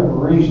whatever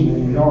reason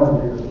in the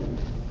yard here.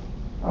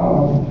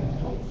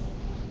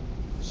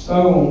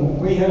 So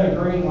we had a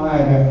green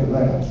light after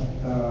that,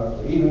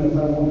 even if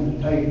I wanted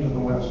to take it to the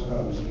West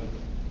Coast.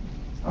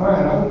 All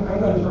right, I'm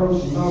going to throw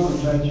some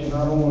numbers at you, and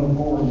I don't want to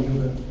bore you,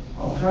 but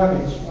I'll try to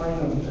explain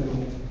them to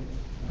you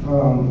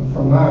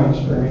from my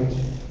experience.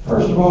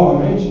 First of all, I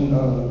mentioned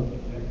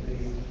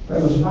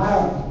there was 5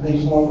 of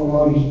these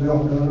locomotives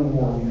built during the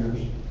war years.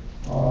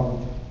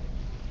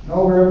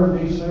 November,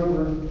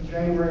 December,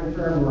 January, and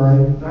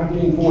February,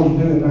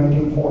 1942 and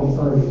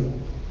 1943.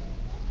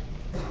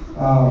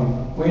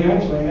 We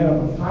actually have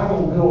a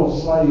final bill of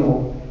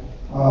sale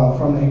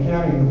from the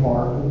accounting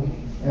department,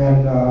 and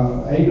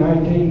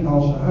 819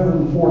 cost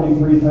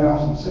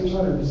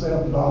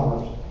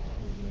 $143,607.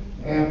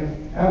 And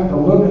after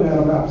looking at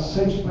about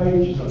 6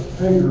 pages of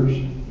figures,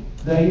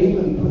 they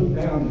even put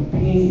down the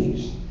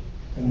pennies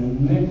and the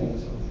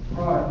nickels of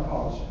product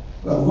costs.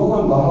 But lo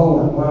and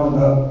behold, it wound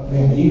up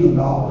in even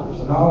dollars,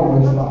 and I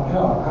always thought,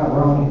 how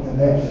ironic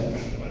that is.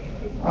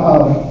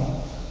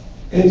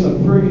 It's a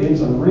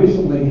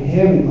reasonably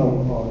heavy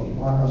locomotive.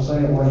 Like I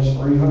say, it weighs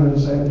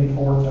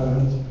 374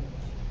 tons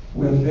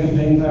with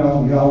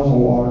 15,000 gallons of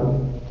water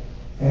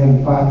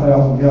and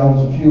 5,000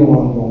 gallons of fuel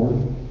on board.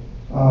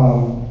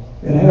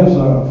 It has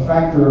a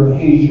factor of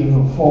adhesion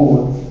of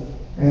 4,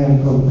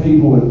 and for the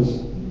people that's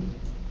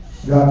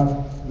got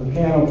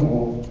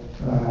mechanical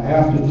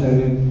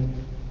aptitude,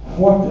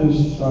 what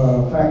this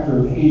factor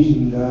of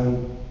adhesion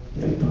done,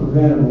 it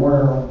prevented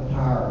wear on the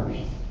tires.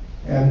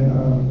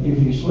 And if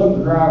you slip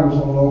the drivers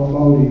on a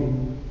locomotive,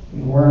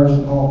 it wears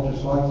them off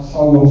just like the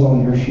soles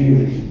on your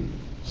shoes.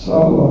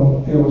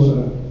 So it was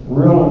a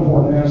real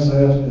important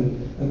asset.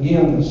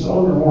 Again, the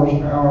cylinder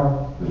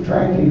horsepower, the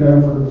tractive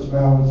effort was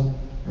balanced,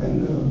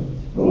 and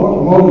the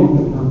locomotive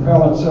could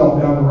propel itself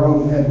down the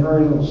road and had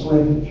very little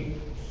slippage.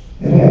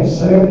 It had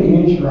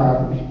 70-inch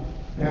drivers.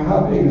 Now,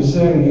 how big is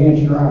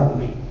 70-inch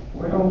drivers?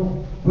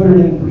 Well, put it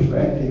in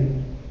perspective.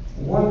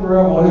 One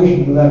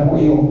revolution of that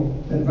wheel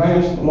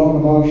advanced the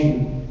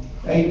locomotion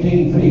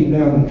 18 feet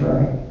down the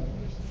track.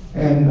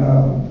 And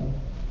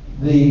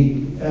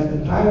at the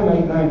time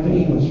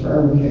 819 was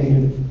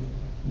fabricated,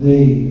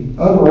 the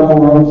other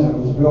railroads that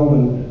was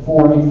building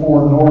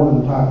 484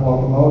 Northern type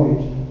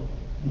locomotives,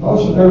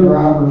 most of their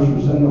drivers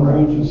was in the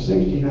range of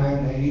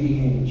 69 to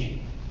 80 inch.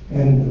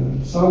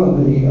 And some of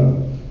the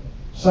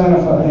Santa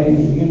Fe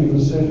and Union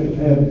Pacific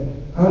had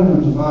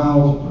hundreds of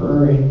miles of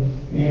prairie,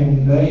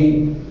 and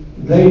they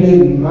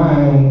didn't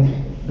mind.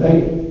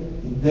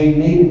 They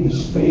needed the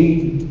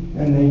speed,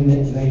 and they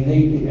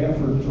needed the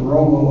effort to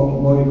roll the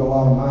locomotive a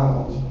lot of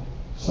miles.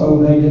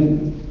 So they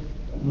didn't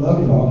look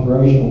at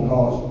operational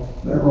costs.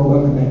 They were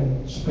looking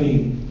at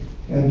speed,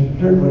 and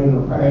particularly in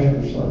their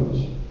passenger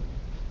service.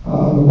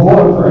 The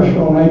boiler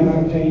pressure on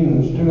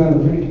 819 is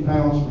 250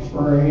 pounds per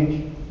square inch.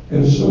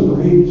 It's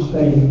superheated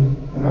steam,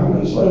 and I'm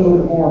going to say a little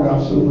bit more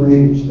about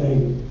superheated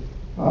steam.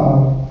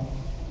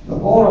 The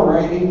boiler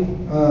rating,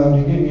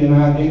 to give you an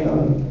idea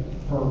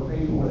for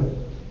people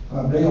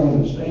that deal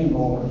in steam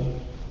boilers,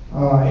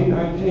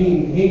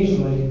 819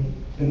 easily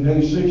can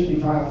do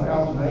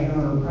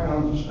 65,800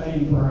 pounds of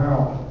steam per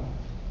hour.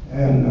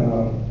 And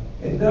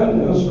it does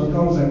this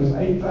because there was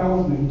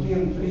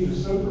 8,010 feet of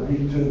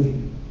superheat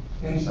tubing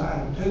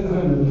inside of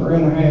 200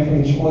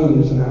 3.5-inch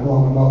fluids in that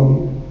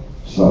locomotive.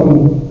 So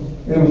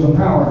it was a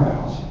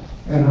powerhouse.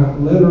 And I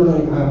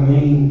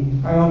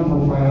mean pound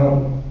for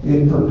pound,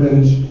 it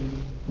produced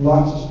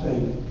lots of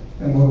steam.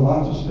 And with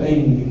lots of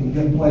steam, you can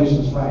get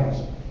places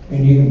fast.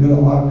 And you can do a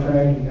lot of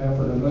tracking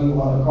effort and move a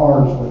lot of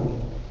cars with it.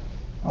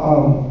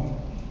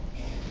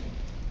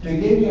 To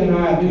give you an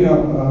idea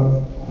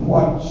of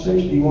what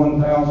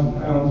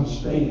 61,000 pounds of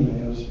steam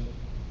is,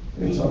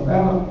 it's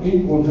about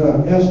equal to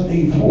an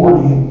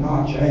SD40 in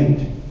Notch 8,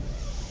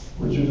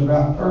 which is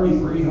about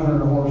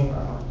 3,300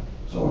 horsepower.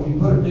 So if you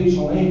put a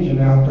diesel engine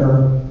out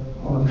there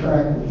on a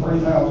track with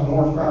 3,000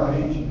 horsepower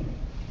engine,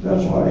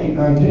 that's what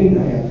 819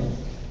 had.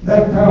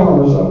 That power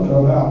was up to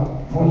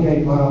about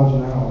 28 miles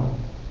an hour.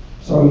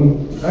 So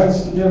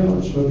that's the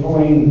difference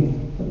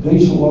between a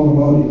diesel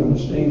locomotive and a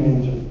steam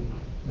engine.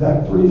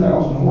 That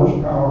 3,000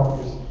 horsepower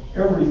is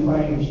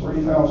everything is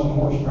 3,000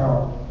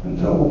 horsepower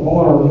until the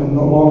boiler can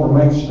no longer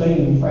make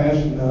steam fast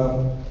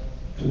enough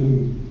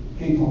to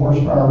keep the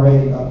horsepower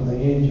rating up to the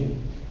engine.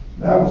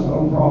 That was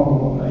no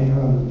problem on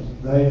 800s.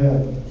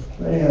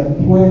 They had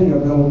plenty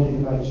of ability to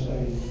make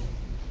steam.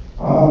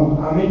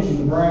 I mentioned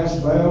the brass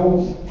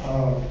valves.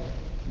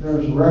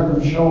 There's a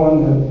record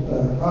showing that the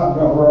Cotton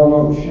Belt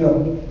Railroad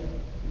shipped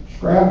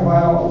scrap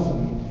valves and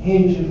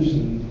hinges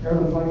and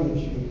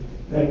everything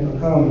that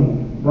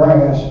become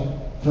brass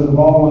to the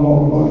ball and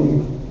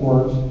locomotive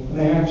works. And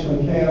they actually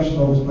actually cast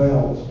those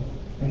belts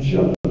and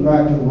shipped them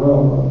back to the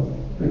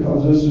railroad,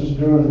 because this is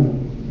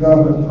during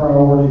government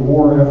priority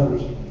war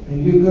efforts,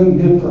 and you couldn't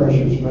get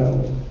precious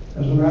metals.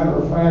 As a matter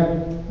of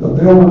fact, the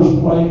builder's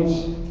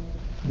plates,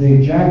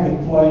 the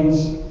jacket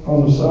plates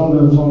on the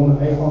cylinders on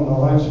the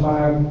last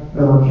line,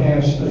 they were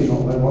cast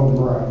steel, they weren't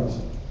brass.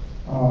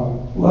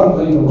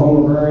 Luckily, the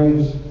roller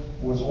bearings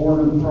was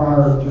ordered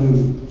prior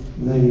to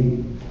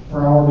the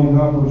priority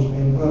numbers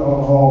being put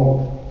on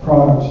all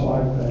products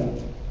like that.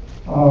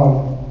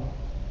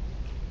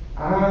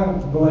 I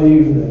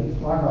believe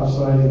that, like I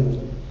say,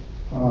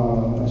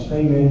 a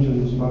steam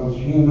engine is the most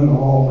human of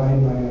all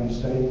made-man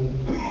steam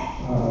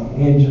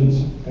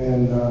engines,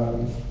 and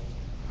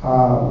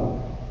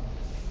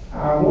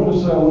I want to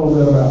say a little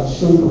bit about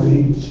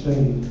superheated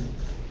steam,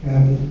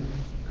 and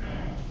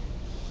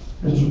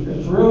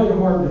it's really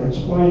hard to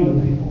explain to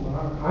people,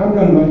 but I'm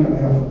going to make an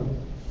effort.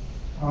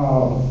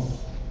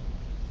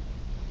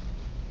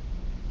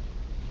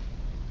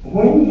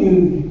 When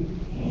you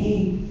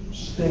heat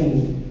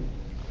steam,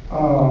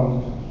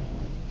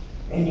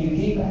 and you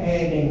keep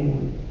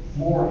adding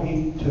more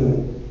heat to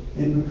it,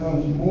 it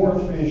becomes more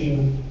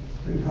efficient,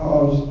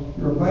 because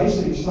your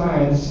basic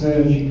science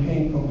says you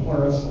can't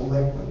compress a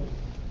liquid.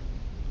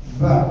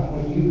 But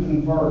when you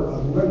convert a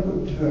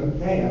liquid to a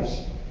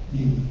gas,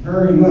 you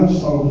very much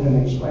so can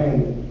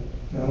expand it.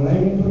 Now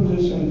let me put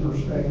this in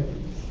perspective.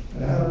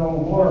 And I had an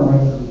old water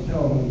maker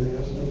tell me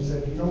this, and he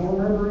said, if you don't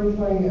remember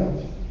anything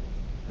else,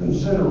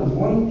 consider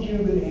 1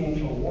 cubic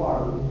inch of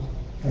water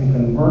and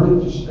convert it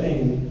to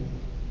steam,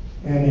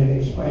 and it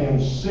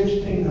expands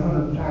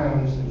 1,600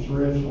 times its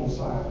original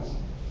size.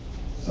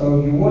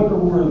 So you wonder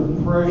where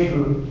the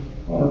pressure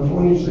on a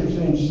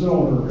 26-inch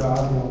cylinder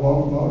got in a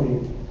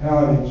locomotive,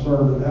 how it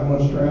exerted that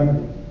much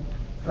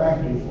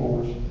tractive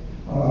force.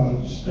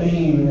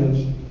 Steam is,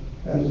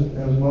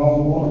 as my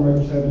old water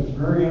maker said, it's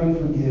very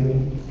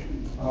unforgiving.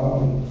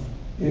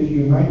 If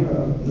you make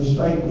a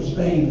mistake with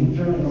steam, you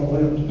generally don't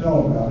live to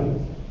tell about it.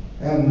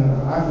 And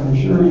I can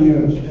assure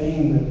you, a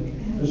steam that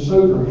is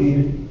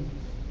superheated.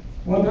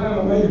 One time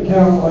I made a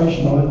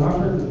calculation on it, I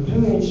figured a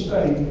 2-inch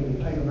steak would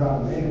take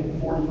about 1 minute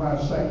and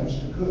 45 seconds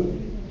to cook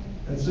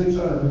at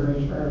 600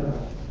 degrees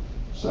Fahrenheit.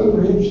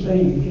 Superheated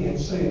steam, you can't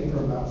see it for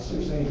about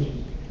 6 inches.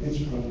 It's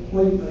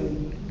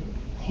completely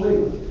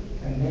clear,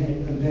 and then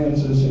it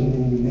condenses,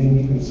 and then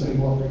you can see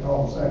what they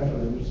call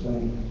saturated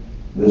steam.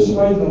 This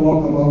made the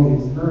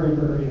locomotive very,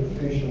 very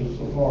efficient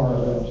so far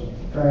as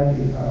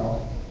tractive power.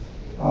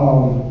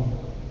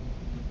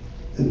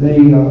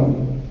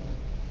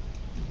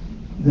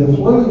 The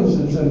fluids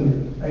that's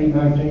in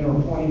 819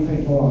 are 20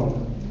 feet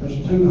long. There's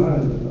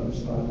 200 of those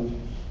things.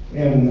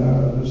 And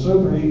the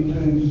superheat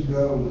tubes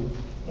go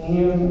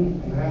in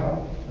and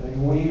out. They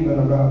weave in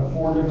about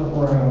 4 different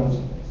rounds,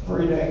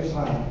 3 decks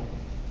high.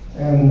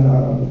 And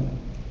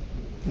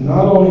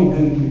not only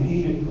do you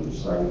heat it for the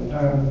second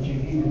time, but you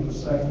heat it the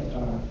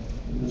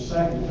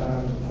second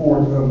time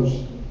before it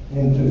goes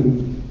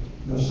into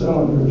the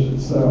cylinders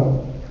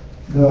itself.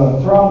 The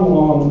throttle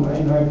on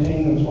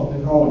 819 is what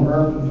they call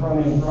American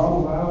front-end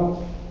throttle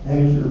valve,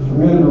 and if you're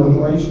familiar with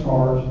race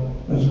cars,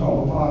 it's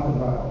called a pocket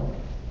valve.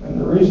 And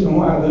the reason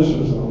why this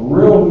is a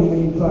real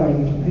unique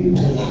thing to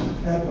people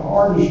at the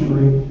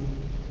artistry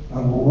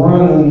of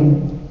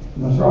running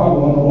the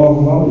throttle on the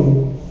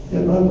locomotive,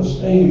 it let the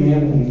steam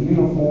in a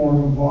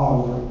uniform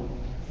volume,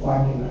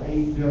 like in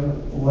 8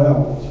 different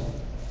levels.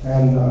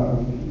 And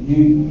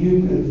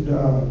you could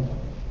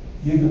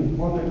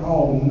what they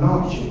call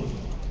notch it.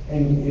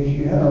 And if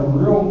you had a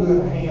real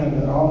good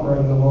hand at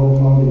operating the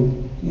locomotive,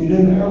 you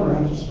didn't ever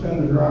have to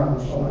spin the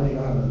drivers on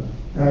 800.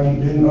 Now, if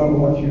you didn't know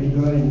what you was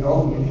doing and you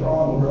opened the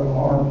throttle real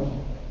hard,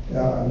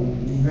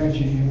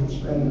 eventually you could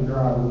spin the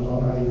drivers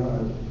on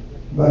 800.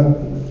 But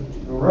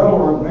the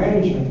railroad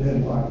management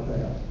didn't like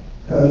that,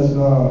 because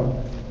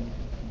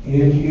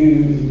if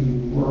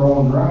you were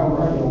on dry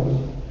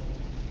rails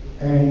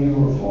and you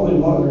were fully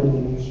loaded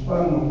and you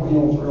spun the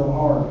wheels real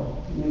hard,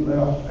 you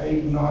left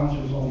 8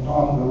 notches on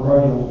top of the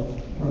rail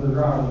where the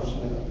driver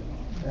spin.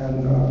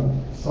 And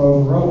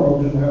so the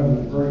railroad didn't have a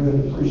very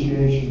good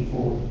appreciation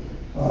for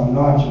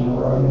notching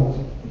the rails.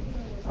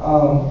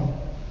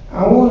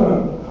 I want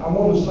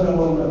to say a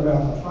little bit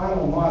about the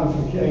final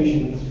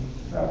modifications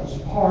that was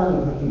part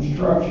of the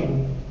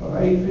construction of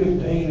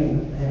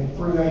 815 and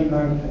through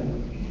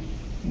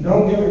 819.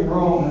 Don't get me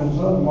wrong, there was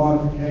other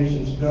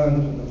modifications done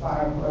to the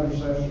 5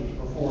 predecessors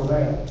before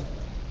that,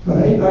 but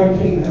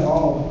 819 had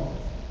all of them,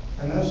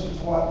 and this is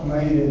what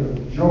made it a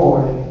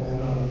joy and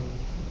a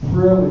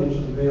privilege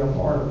to be a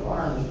part of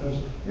firemen, because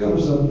it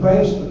was the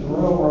best that the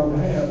railroad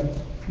had,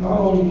 not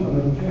only from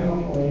the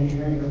mechanical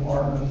engineering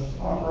department,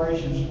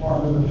 operations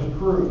department, but the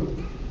crew.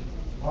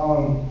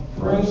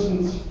 For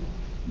instance,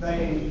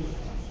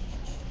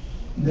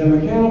 the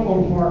mechanical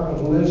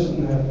department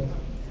listened to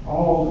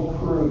all the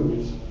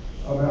crews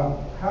about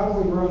how do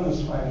we run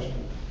this faster?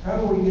 How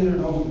do we get it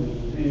over the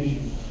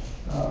division?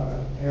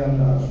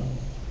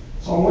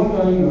 So one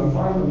thing the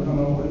firemen come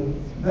up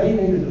with, they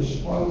needed a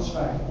slow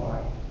stack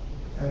light.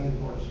 And of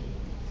course,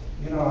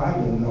 You know, I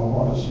didn't know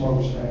what a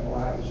smokestack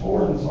light was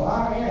for, and so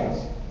I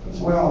asked. That's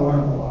where I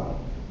learned a lot.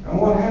 And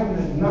what happened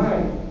at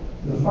night,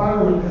 the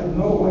fireman had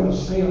no way of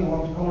seeing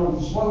what the color of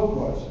the smoke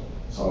was.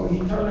 So he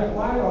turned that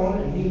light on,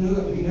 and he knew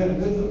if he had a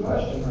good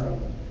combustion rate.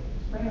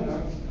 Man,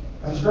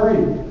 that's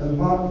great. That's a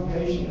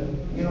modification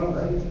that, you know,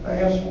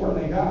 they asked for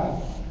and they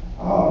got.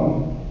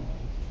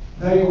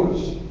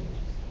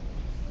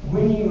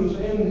 When you was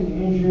in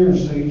the engineer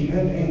seat, you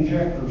had the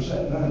injector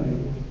set under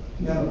you.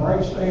 You had a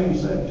brake stand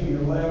set to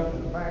your left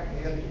and the back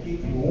head to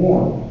keep you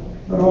warm.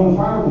 But on the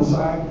fireman's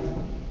side,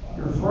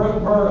 your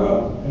front burned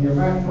up and your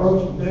back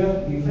froze to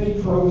death and your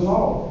feet froze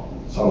off.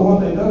 So what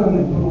they done,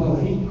 they put a little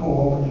heat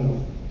coil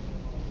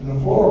in the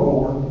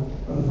floorboard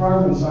of the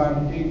fireman's side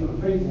to keep their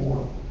feet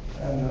warm.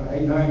 And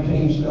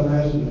 819 still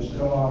has it and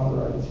still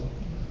operates.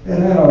 It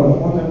had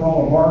what they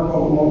call a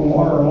barcode low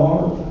water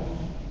alarm.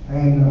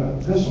 And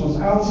this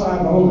was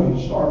outside only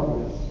to start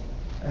with.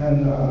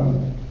 And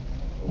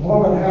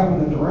what would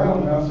happen at the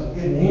roundhouse, they'd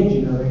get an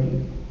engine ready.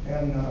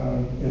 And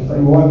if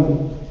they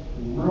wasn't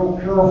real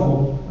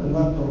careful, they'd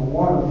let the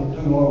water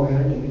get too low in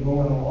it and it'd go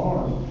in an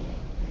alarm.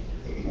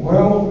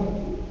 Well,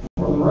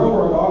 for the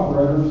railroad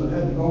operators that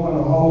had to go in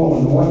a hole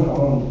and wait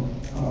on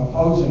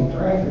opposing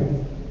traffic,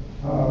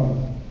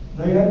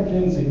 they had a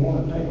tendency to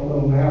want to take a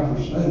little nap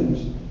or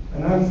snooze.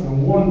 And that's the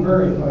one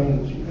very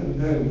thing that you couldn't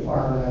do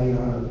firing an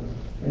 800.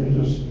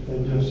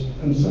 It just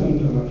consumed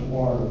too much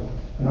water.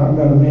 And I'm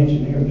going to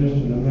mention here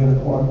just in a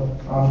minute what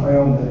I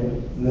found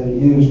that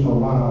it used per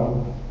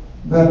mile.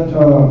 But,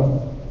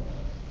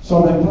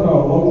 so they put a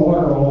low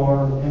water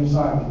alarm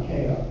inside the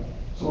cab.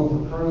 So if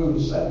the crew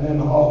was sitting in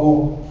the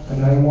hole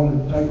and they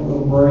wanted to take a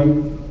little break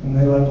and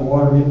they let the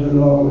water get too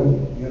low,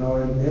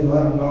 it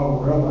let them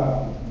know real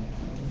loud.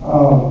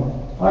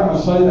 Like I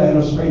say, they had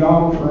a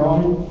speedometer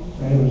on it,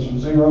 and it was from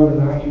 0 to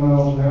 90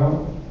 miles an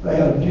hour. They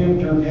had a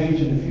temperature gauge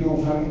in the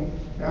fuel tank.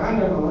 Now, I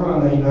never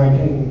run A19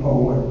 in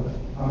cold weather.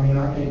 I mean,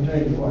 I can't tell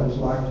you what it's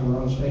like to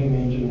run a steam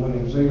engine when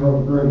it's 0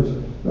 degrees.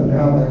 But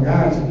now the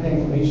guys that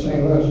came from East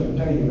St. Louis can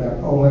tell you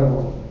about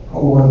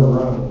cold weather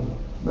running.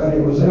 But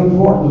it was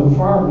important to the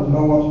firemen to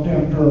know what the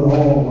temperature of the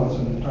oil was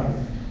in the tank,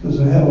 because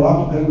it had a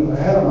lot to do with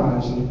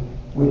atomizing,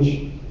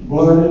 which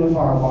blew it in the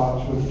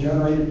firebox, which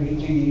generated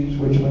BTUs,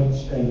 which made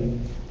steam.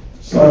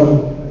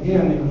 So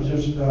again, it was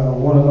just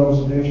one of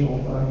those additional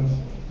things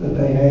that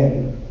they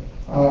added.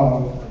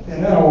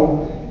 And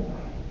now,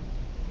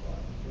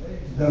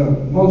 the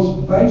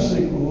most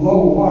basic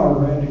low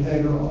water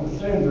indicator on the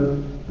tender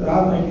that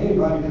I think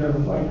anybody could ever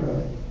think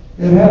of.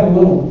 It had a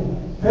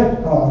little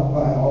petcock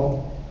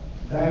valve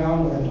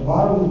down at the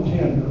bottom of the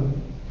tender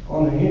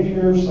on the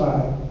engineer's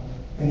side,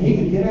 and he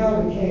could get out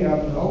of the cab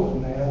and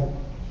open that,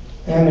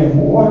 and if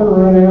water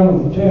ran out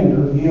of the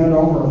tender, he had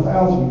over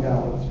 1,000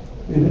 gallons.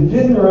 If it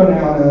didn't run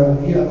out of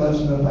it, he had less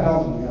than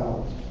 1,000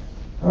 gallons.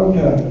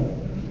 Okay.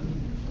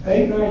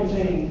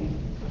 819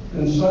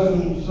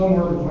 consumed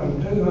somewhere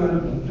between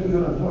 200 and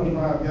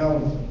 225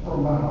 gallons per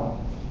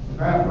mile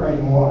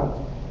evaporating water.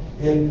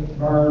 It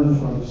burned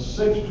from 6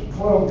 to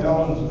 12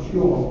 gallons of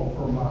fuel oil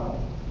per mile.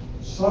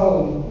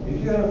 So if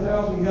you had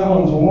 1,000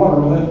 gallons of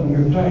water left in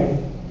your tank,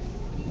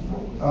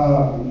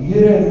 you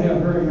didn't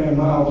have very many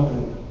miles to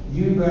it.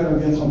 You better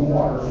get some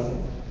water in it.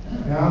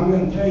 Now I'm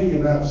going to tell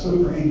you about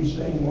superheated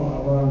steam while I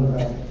learned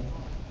about it.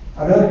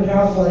 I done a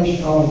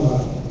calculation on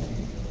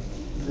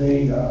the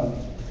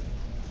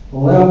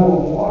level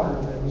of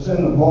water that was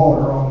in the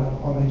boiler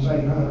on these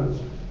 800s.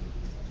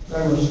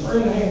 There was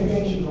 3.5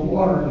 inches of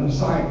water in the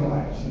sight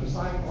glass, and the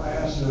sight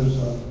glass was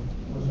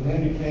an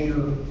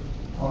indicator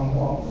on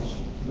what was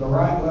the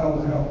right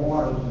level to have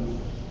water to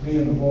be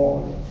in the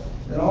boiler.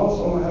 It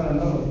also had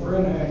another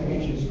 3.5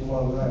 inches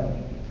below that.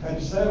 It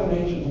had 7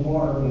 inches of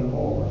water in the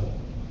boiler.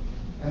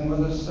 And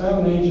with this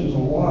 7 inches of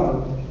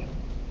water,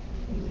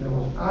 it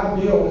was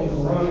ideally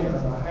running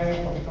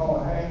at what we call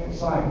a half a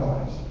sight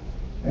glass.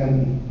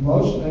 And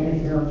most of the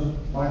engineers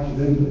like to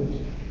do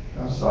this.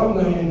 Now, some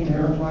of the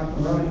engineers like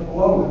to run it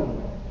below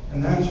it.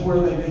 And that's where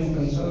they didn't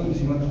consume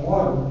as much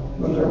water,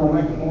 but they were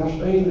making more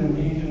steam than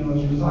the engine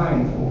was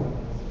designed for.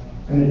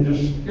 And it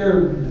just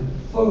scared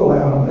the fool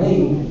out of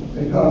me,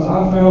 because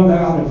I found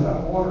out if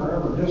that water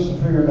ever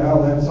disappeared out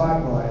of that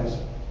sight glass,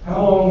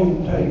 how long it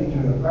would take to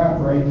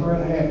evaporate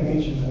 3.5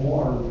 inches of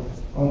water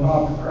on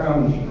top of the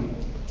crown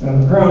sheet.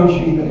 And the crown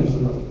sheet is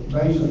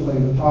basically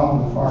the top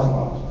of the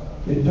firebox.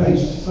 It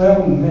takes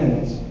 7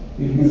 minutes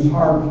if you use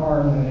hard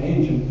firing an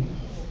engine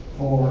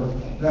for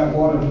that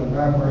water to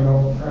evaporate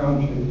off the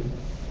crown sheet.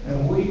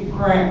 And we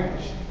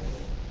practiced,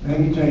 let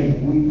me tell you,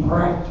 we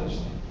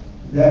practiced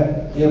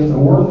that if the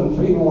Worth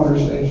feed water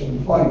station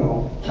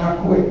failed, how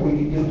quick we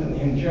could get to the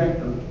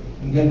injector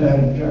and get that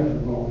injector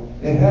going.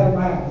 It had a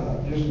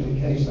backup just in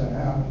case that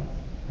happened.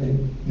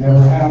 It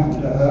never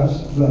happened to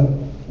us, but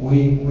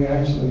we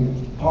actually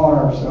taught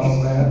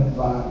ourselves that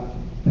by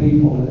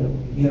people that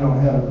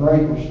had a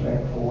great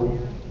respect for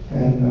it.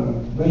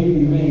 And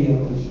believe me, it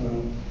was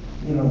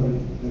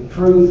the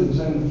truth is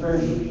in the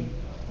figures.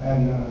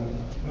 And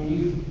when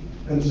you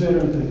consider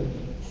that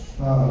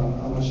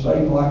a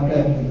mistake like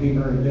that can be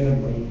very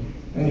deadly,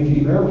 And if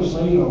you've ever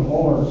seen a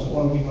boiler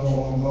explosion on a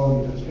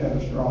locomotive, it's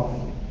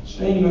catastrophic.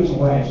 Steam is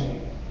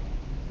elastic.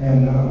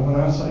 And when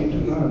I say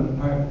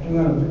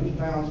 250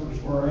 pounds per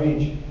square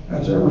inch,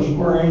 that's every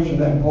square inch of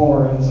that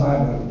boiler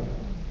inside of it.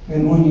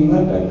 And when you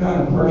let that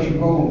kind of pressure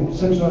go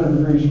 600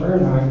 degrees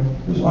Fahrenheit,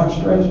 it's like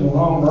stretching a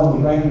long rubber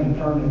band and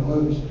turning it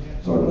loose.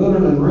 So it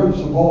literally rips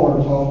the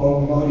boilers off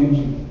locomotives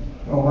and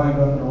they'll wind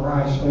up in a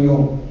rice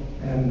field.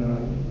 And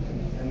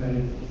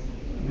then,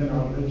 you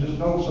know, there's just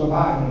no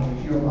surviving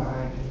if you're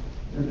behind it.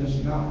 They're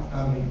just not.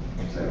 I mean,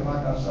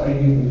 like I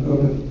say, you can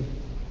cook it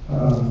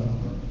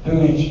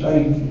 2-inch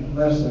steak in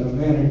less than a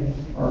minute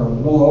or a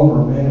little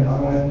over a minute. I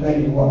don't have to tell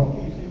you what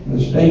the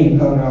steam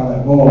coming out of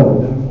that boiler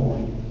will do for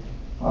you.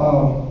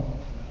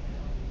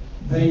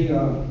 The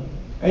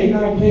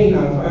A19 I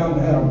found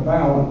had a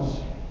balance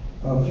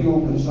of fuel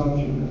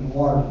consumption and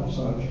water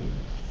consumption.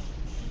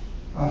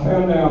 I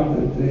found out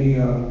that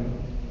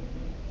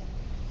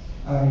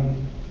a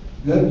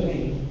good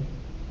team,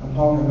 I'm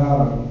talking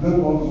about a good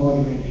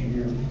locomotive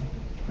engineer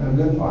and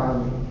a good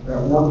fireman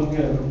that work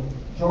together,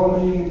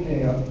 jointly in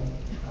camp,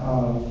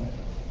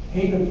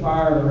 he could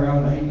fire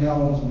around 8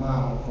 gallons a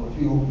mile for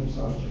fuel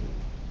consumption.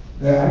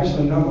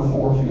 Actually, number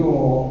 4 fuel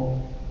oil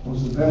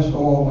was the best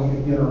oil we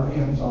could get our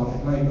hands on.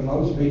 It made the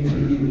most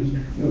BTUs.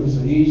 It was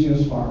the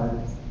easiest fire.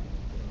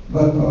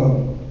 But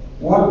the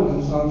water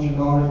consumption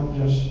on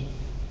it just,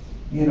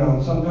 you know,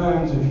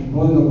 sometimes if you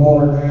blew the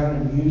boiler down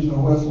and you used the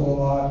whistle a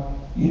lot,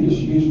 you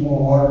just used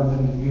more water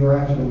than you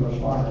actually was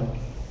firing.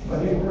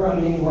 But it run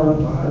anywhere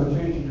from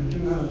 150 to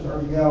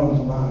 230 gallons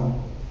a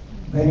mile,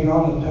 depending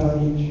on the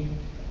tonnage,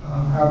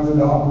 how good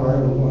the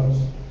operator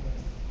was.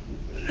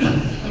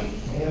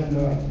 And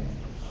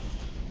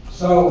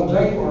so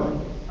they were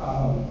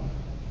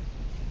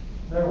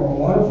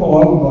wonderful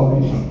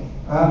locomotives.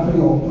 I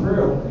feel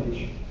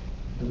privileged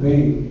to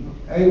be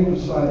able to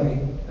say,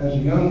 as a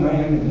young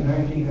man in the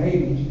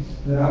 1980s,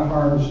 that I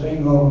fired a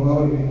steam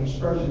locomotive, and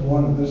especially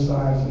one of this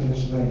size and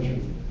this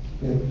nature.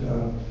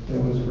 It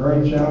was a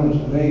great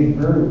challenge to me,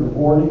 very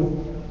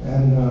rewarding,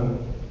 and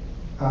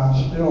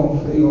I still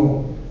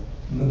feel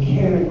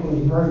mechanically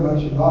very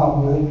much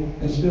involved with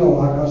it. And still,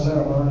 like I said,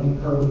 I'm learning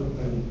the curve.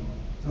 And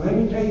let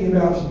me tell you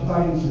about some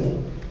things that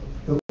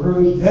the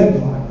crews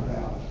didn't like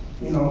about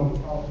it. You know,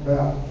 talk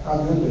about how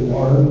good they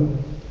were.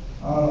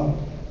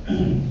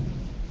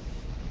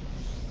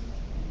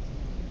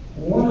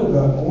 One of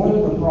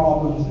the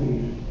problems the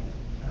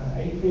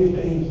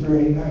 815 through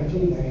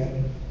 819 had,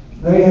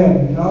 they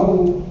had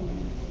no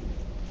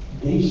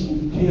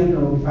decent tin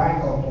or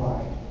backup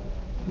light.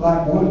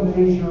 Like one of the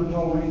engineers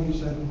told me, he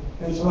said,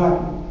 it's like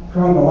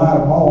trying to light a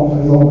ball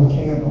field with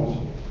candles.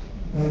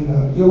 And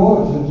it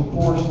was, it's a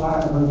porous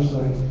light and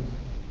everything.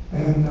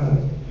 And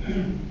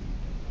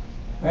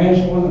I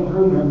asked one of the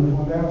crew members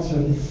one day, I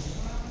said,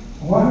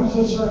 why is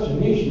this such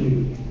an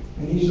issue?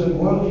 And he said,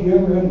 well, if you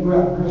ever had to go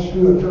out and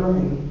rescue a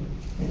train,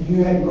 and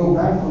you had to go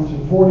backwards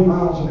at 40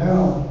 miles an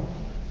hour,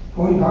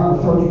 25 or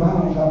 30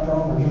 miles after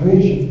on the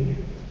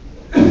division,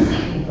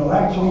 the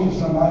latch on to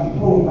somebody,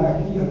 pull them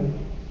back in,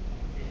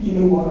 you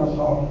knew what I was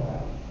talking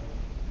about.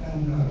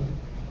 And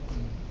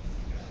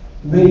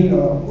the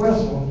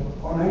whistle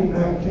on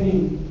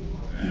 819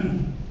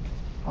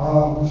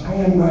 was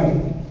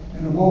handmade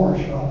in a boiler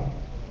shop.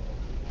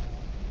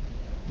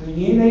 The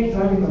unique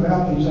thing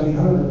about these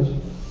 800s,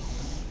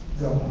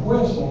 the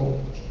whistle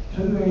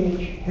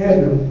 2-inch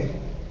header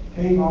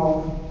came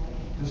off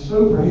the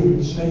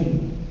superheated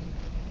steam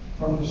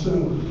from the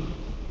sewer.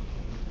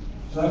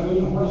 So that means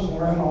the whistle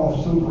ran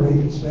off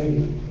superheated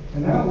steam.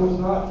 And that was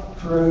not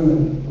true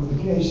with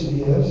the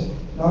KCS,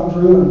 not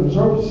true in the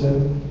Missouri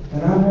system,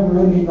 and I never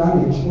had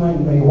anybody explain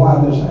to me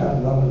why this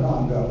happened on the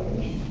Cotton Belt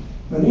engine.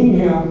 But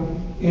anyhow,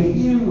 if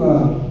you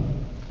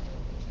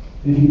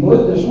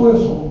blew this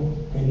whistle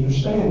and you're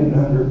standing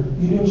under it,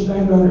 you didn't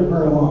stand under it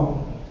very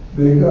long,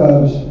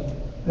 because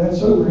that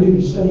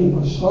superheated steam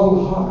was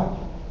so hot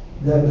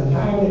that the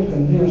time it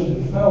condensed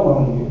and fell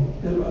on you,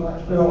 it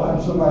felt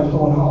like somebody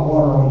throwing hot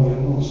water on you in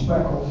little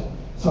speckles.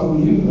 So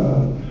you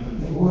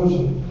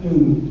wasn't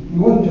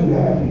too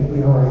happy to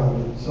be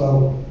around it.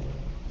 So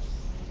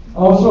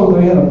also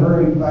they had a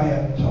very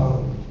bad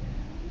tongue.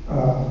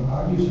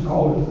 I used to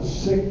call it the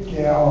sick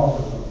cow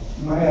or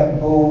the mad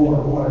bull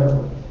or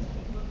whatever.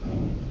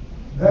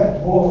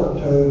 That boiler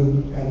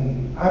tube,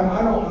 and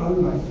I don't know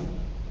who made it.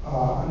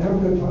 I never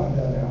could find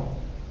that out.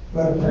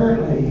 But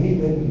apparently he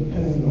didn't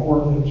tune the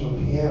ordnance or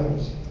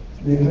pianos,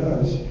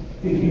 because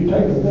if you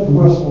take a good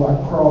whistle like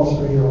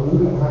Crosby or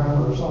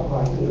Ludenheimer or something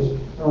like this,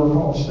 they were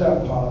called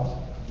step tops,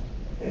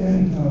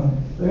 and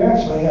they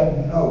actually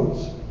had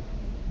notes.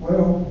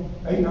 Well,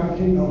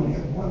 819 only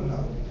had one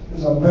note. It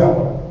was a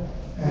beller,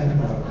 and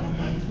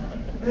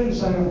it didn't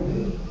sound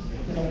good.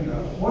 And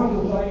one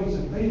of the things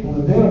that people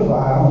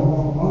identify on a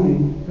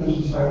locomotive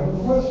is the sound of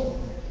the whistle,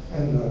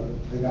 and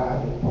the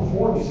guy that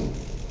performs it.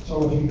 So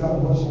if you got a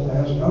whistle that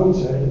has notes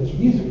in it, it's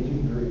music to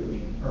your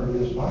ears, or it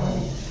is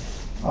mine.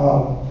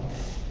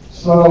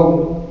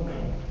 So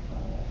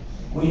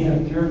we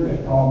have cured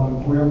that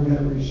problem if we ever get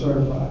it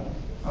recertified.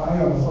 I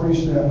have a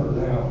 3-stepper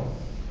now,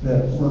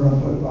 that we're going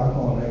to put back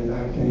on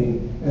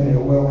 819, and it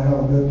will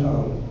have a good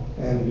tone,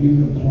 and you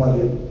can play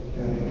it,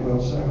 and it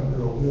will sound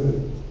real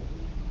good.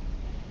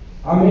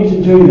 I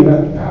mentioned to you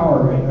about the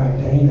power of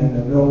 819 and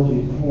the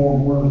ability to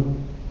perform work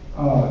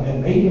at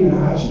medium and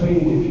high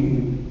speed. If you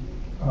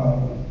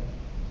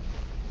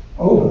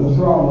open the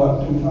throttle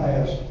up too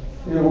fast,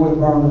 it would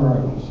burn the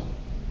rails.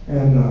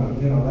 And,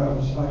 you know, that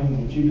was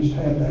something that you just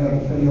had to have a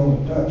feel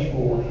and touch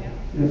for.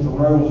 If the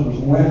rails was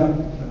wet,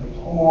 and there was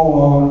oil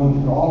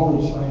on them,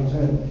 all these things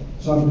had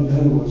something to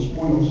do with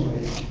wheel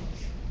speed.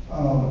 I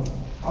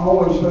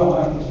always felt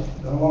like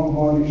the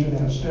locomotive should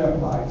have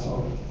step lights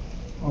on it.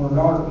 On a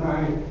dark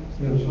night,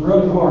 it was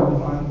really hard to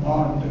find the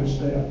bottom two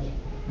steps.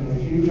 And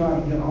if you try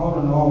to get on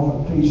and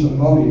off a piece of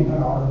motive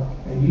power,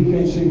 and you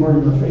can't see where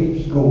your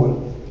feet's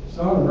going, it's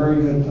not a very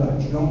good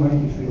thing. It don't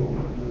make you feel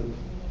very good.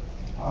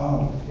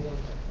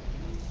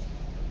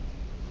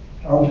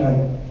 Okay,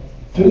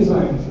 two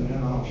things, and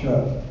then I'll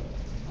shut.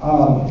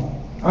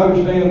 I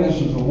understand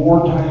this is a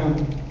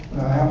wartime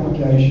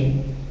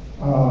application.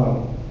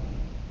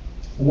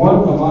 One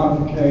of the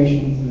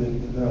modifications that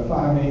the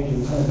 5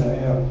 engines had to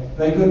have,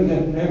 they couldn't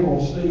get nickel,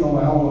 steel,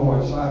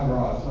 alloy side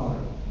rods on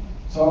it.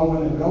 So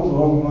when they built the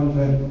locomotive,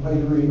 they had to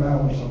completely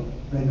rebalance them.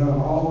 They done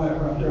all that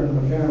right there in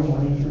the mechanical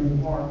engineering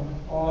department.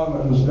 All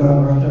of it was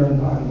done right there in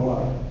Pine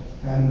Bluff.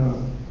 And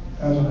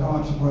as a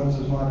consequence,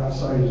 like I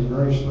say, it's a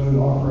very smooth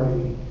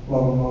operating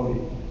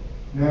locomotive.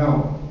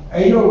 Now,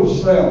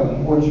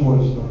 807, which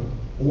was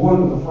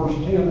one of the first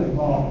 10 they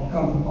bought,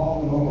 come from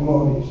all the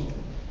locomotives.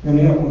 And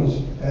it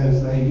was,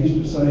 as they used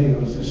to say, it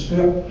was the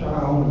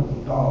stepchild of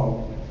the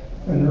dog.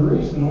 And the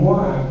reason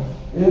why,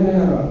 it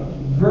had a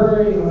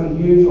very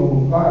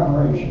unusual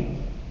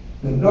vibration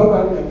that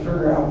nobody could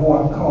figure out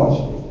what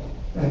caused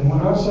it. And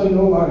when I say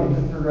nobody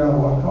could figure out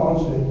what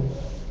caused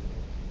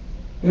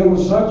it, it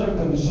was such a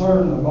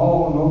concern of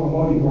all the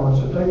locomotive works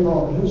that they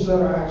brought a new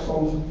set of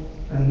axles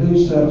and a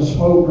new set of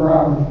spoke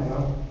drivers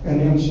now and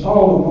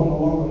installed them on the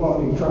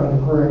locomotive trying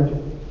to correct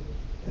it.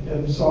 It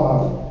didn't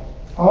solve it.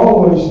 I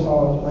always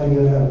thought maybe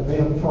it had a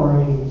bent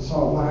frame,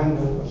 some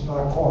alignment was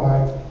not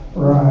quite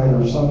right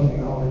or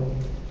something on it.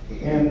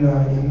 And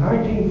in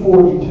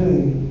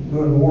 1942,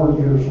 during the war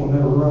years when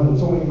they were running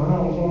so many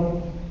miles on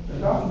it, the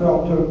Cotton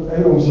Belt took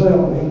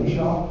 807 in the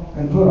shop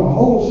and put a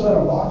whole set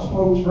of box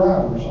spokes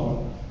drivers on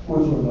it,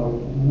 which was a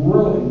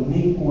really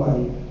neat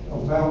way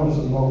of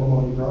balancing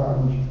locomotive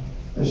drivers.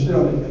 They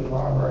still didn't get the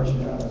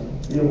vibration out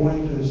of it. It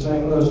went to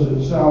St. Louis to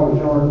the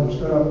salvage yard and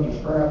stood up to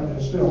scrap and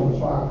it still was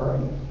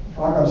vibrating.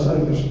 Like I say,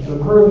 the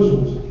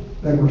crews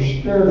they were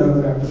scared of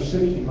it after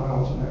 60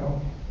 miles an hour.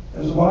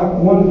 It's like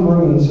one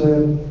crewman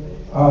said,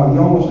 you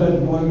almost had to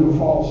glue your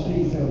false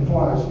teeth in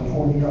twice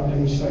before you got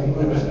to East St.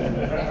 Louis. And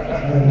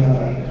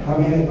I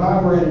mean, it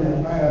vibrated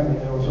that bad, and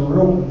there was a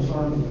real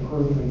concern with the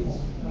crew people.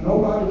 And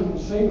nobody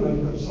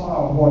seemingly could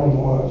solve what it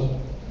was.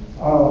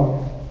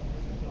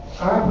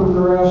 I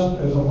progressed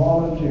as a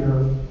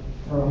volunteer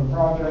from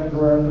project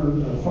director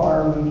to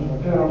fireman to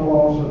mechanical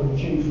officer to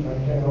chief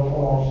mechanical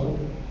officer,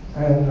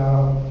 and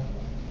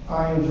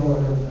I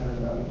enjoyed everything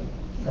about it.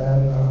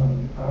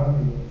 And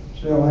I'm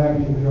still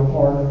happy to be a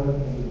part of it.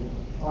 And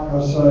like I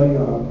say,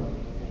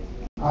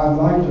 I'd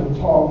like to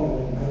talk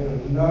at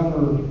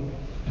another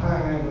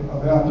time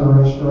about the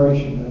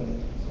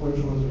restoration, which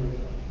was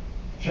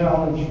a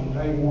challenge from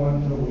day one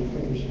until we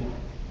finished it.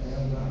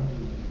 And,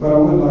 but I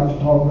would like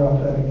to talk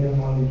about that again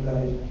one of these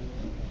days.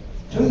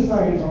 Two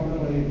things I'm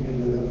going to leave you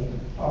with.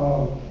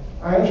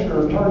 I asked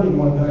our attorney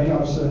one day,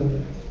 I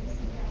said,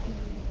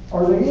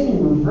 are there any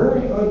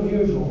very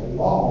unusual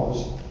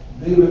laws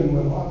dealing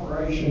with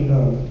operation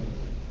of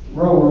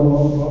railroad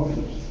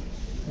locomotives?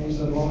 And he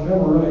said, well, I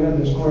never really had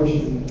this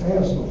question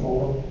asked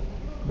before.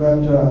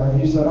 But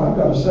he said, I've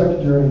got a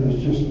secretary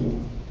that's just a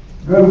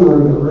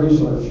guru at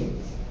research.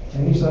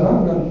 And he said,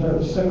 I'm going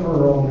to stick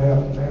her on that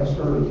and ask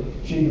her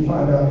if she can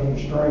find out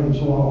any strange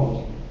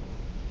laws.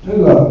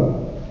 Two of them.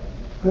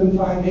 Couldn't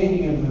find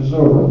any in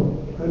Missouri.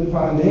 Couldn't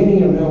find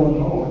any in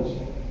Illinois.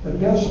 But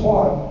guess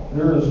what?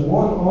 There is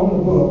one on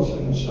the books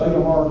in the state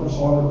of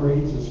Arkansas that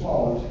reads as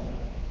follows.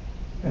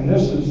 And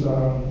this is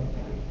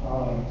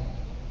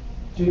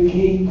to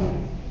keep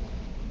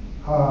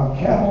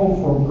cattle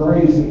from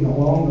grazing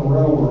along the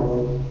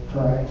railroad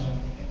tracks.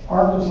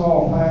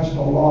 Arkansas passed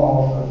a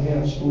law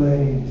against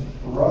letting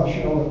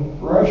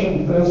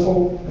Russian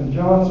thistle and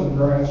Johnson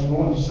grass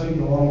going to seed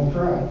along the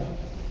tracks.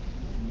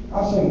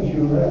 I've seen a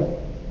few of that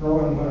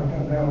growing when I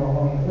come down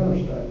along the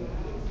interstate.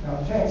 Now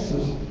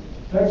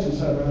Texas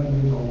had an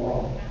unusual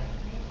law.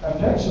 Now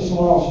Texas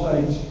law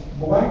states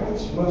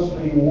blankets must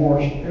be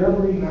washed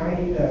every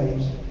 90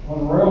 days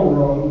on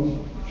railroads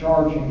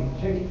charging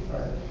ticket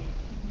fares.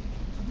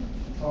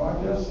 So I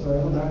guess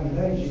every 90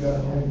 days you got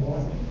to bring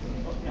blanket.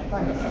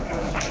 Thank you.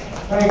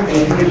 Thank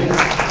you. Appreciate it.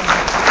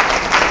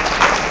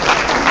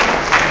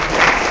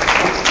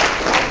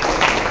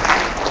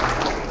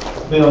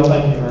 Bill,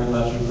 thank you very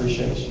much. We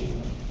appreciate you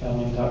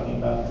coming and talking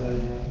about the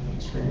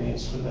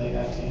experience with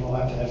A&amp. We'll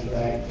have to have you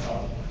back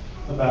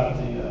about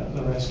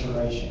the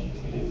restoration.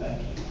 We do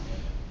thank you.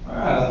 All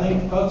right, I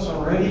think folks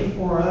are ready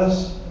for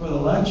us for the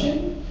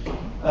luncheon.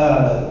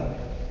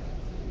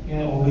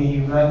 It will be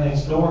right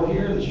next door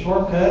here. The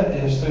shortcut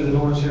is through the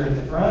doors here at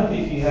the front.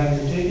 If you have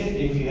your ticket,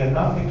 if you have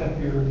not picked up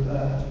your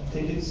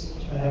tickets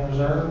and have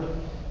reserved,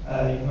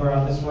 you can go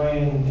around this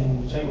way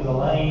and check with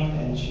Elaine,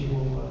 and she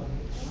will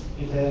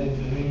get that if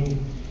there's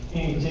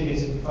any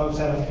tickets that folks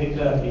haven't picked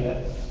up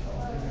yet.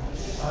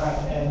 All right,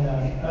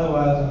 and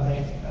otherwise, I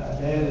think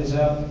Dad is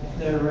out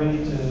there ready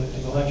to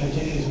collect your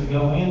ticket as we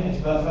go in.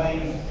 It's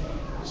buffet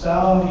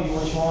style. You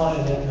what you want,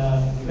 and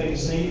then pick a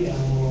seat,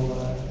 and we'll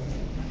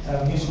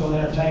have musical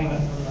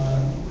entertainment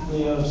from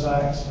Leo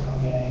Sykes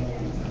and gang.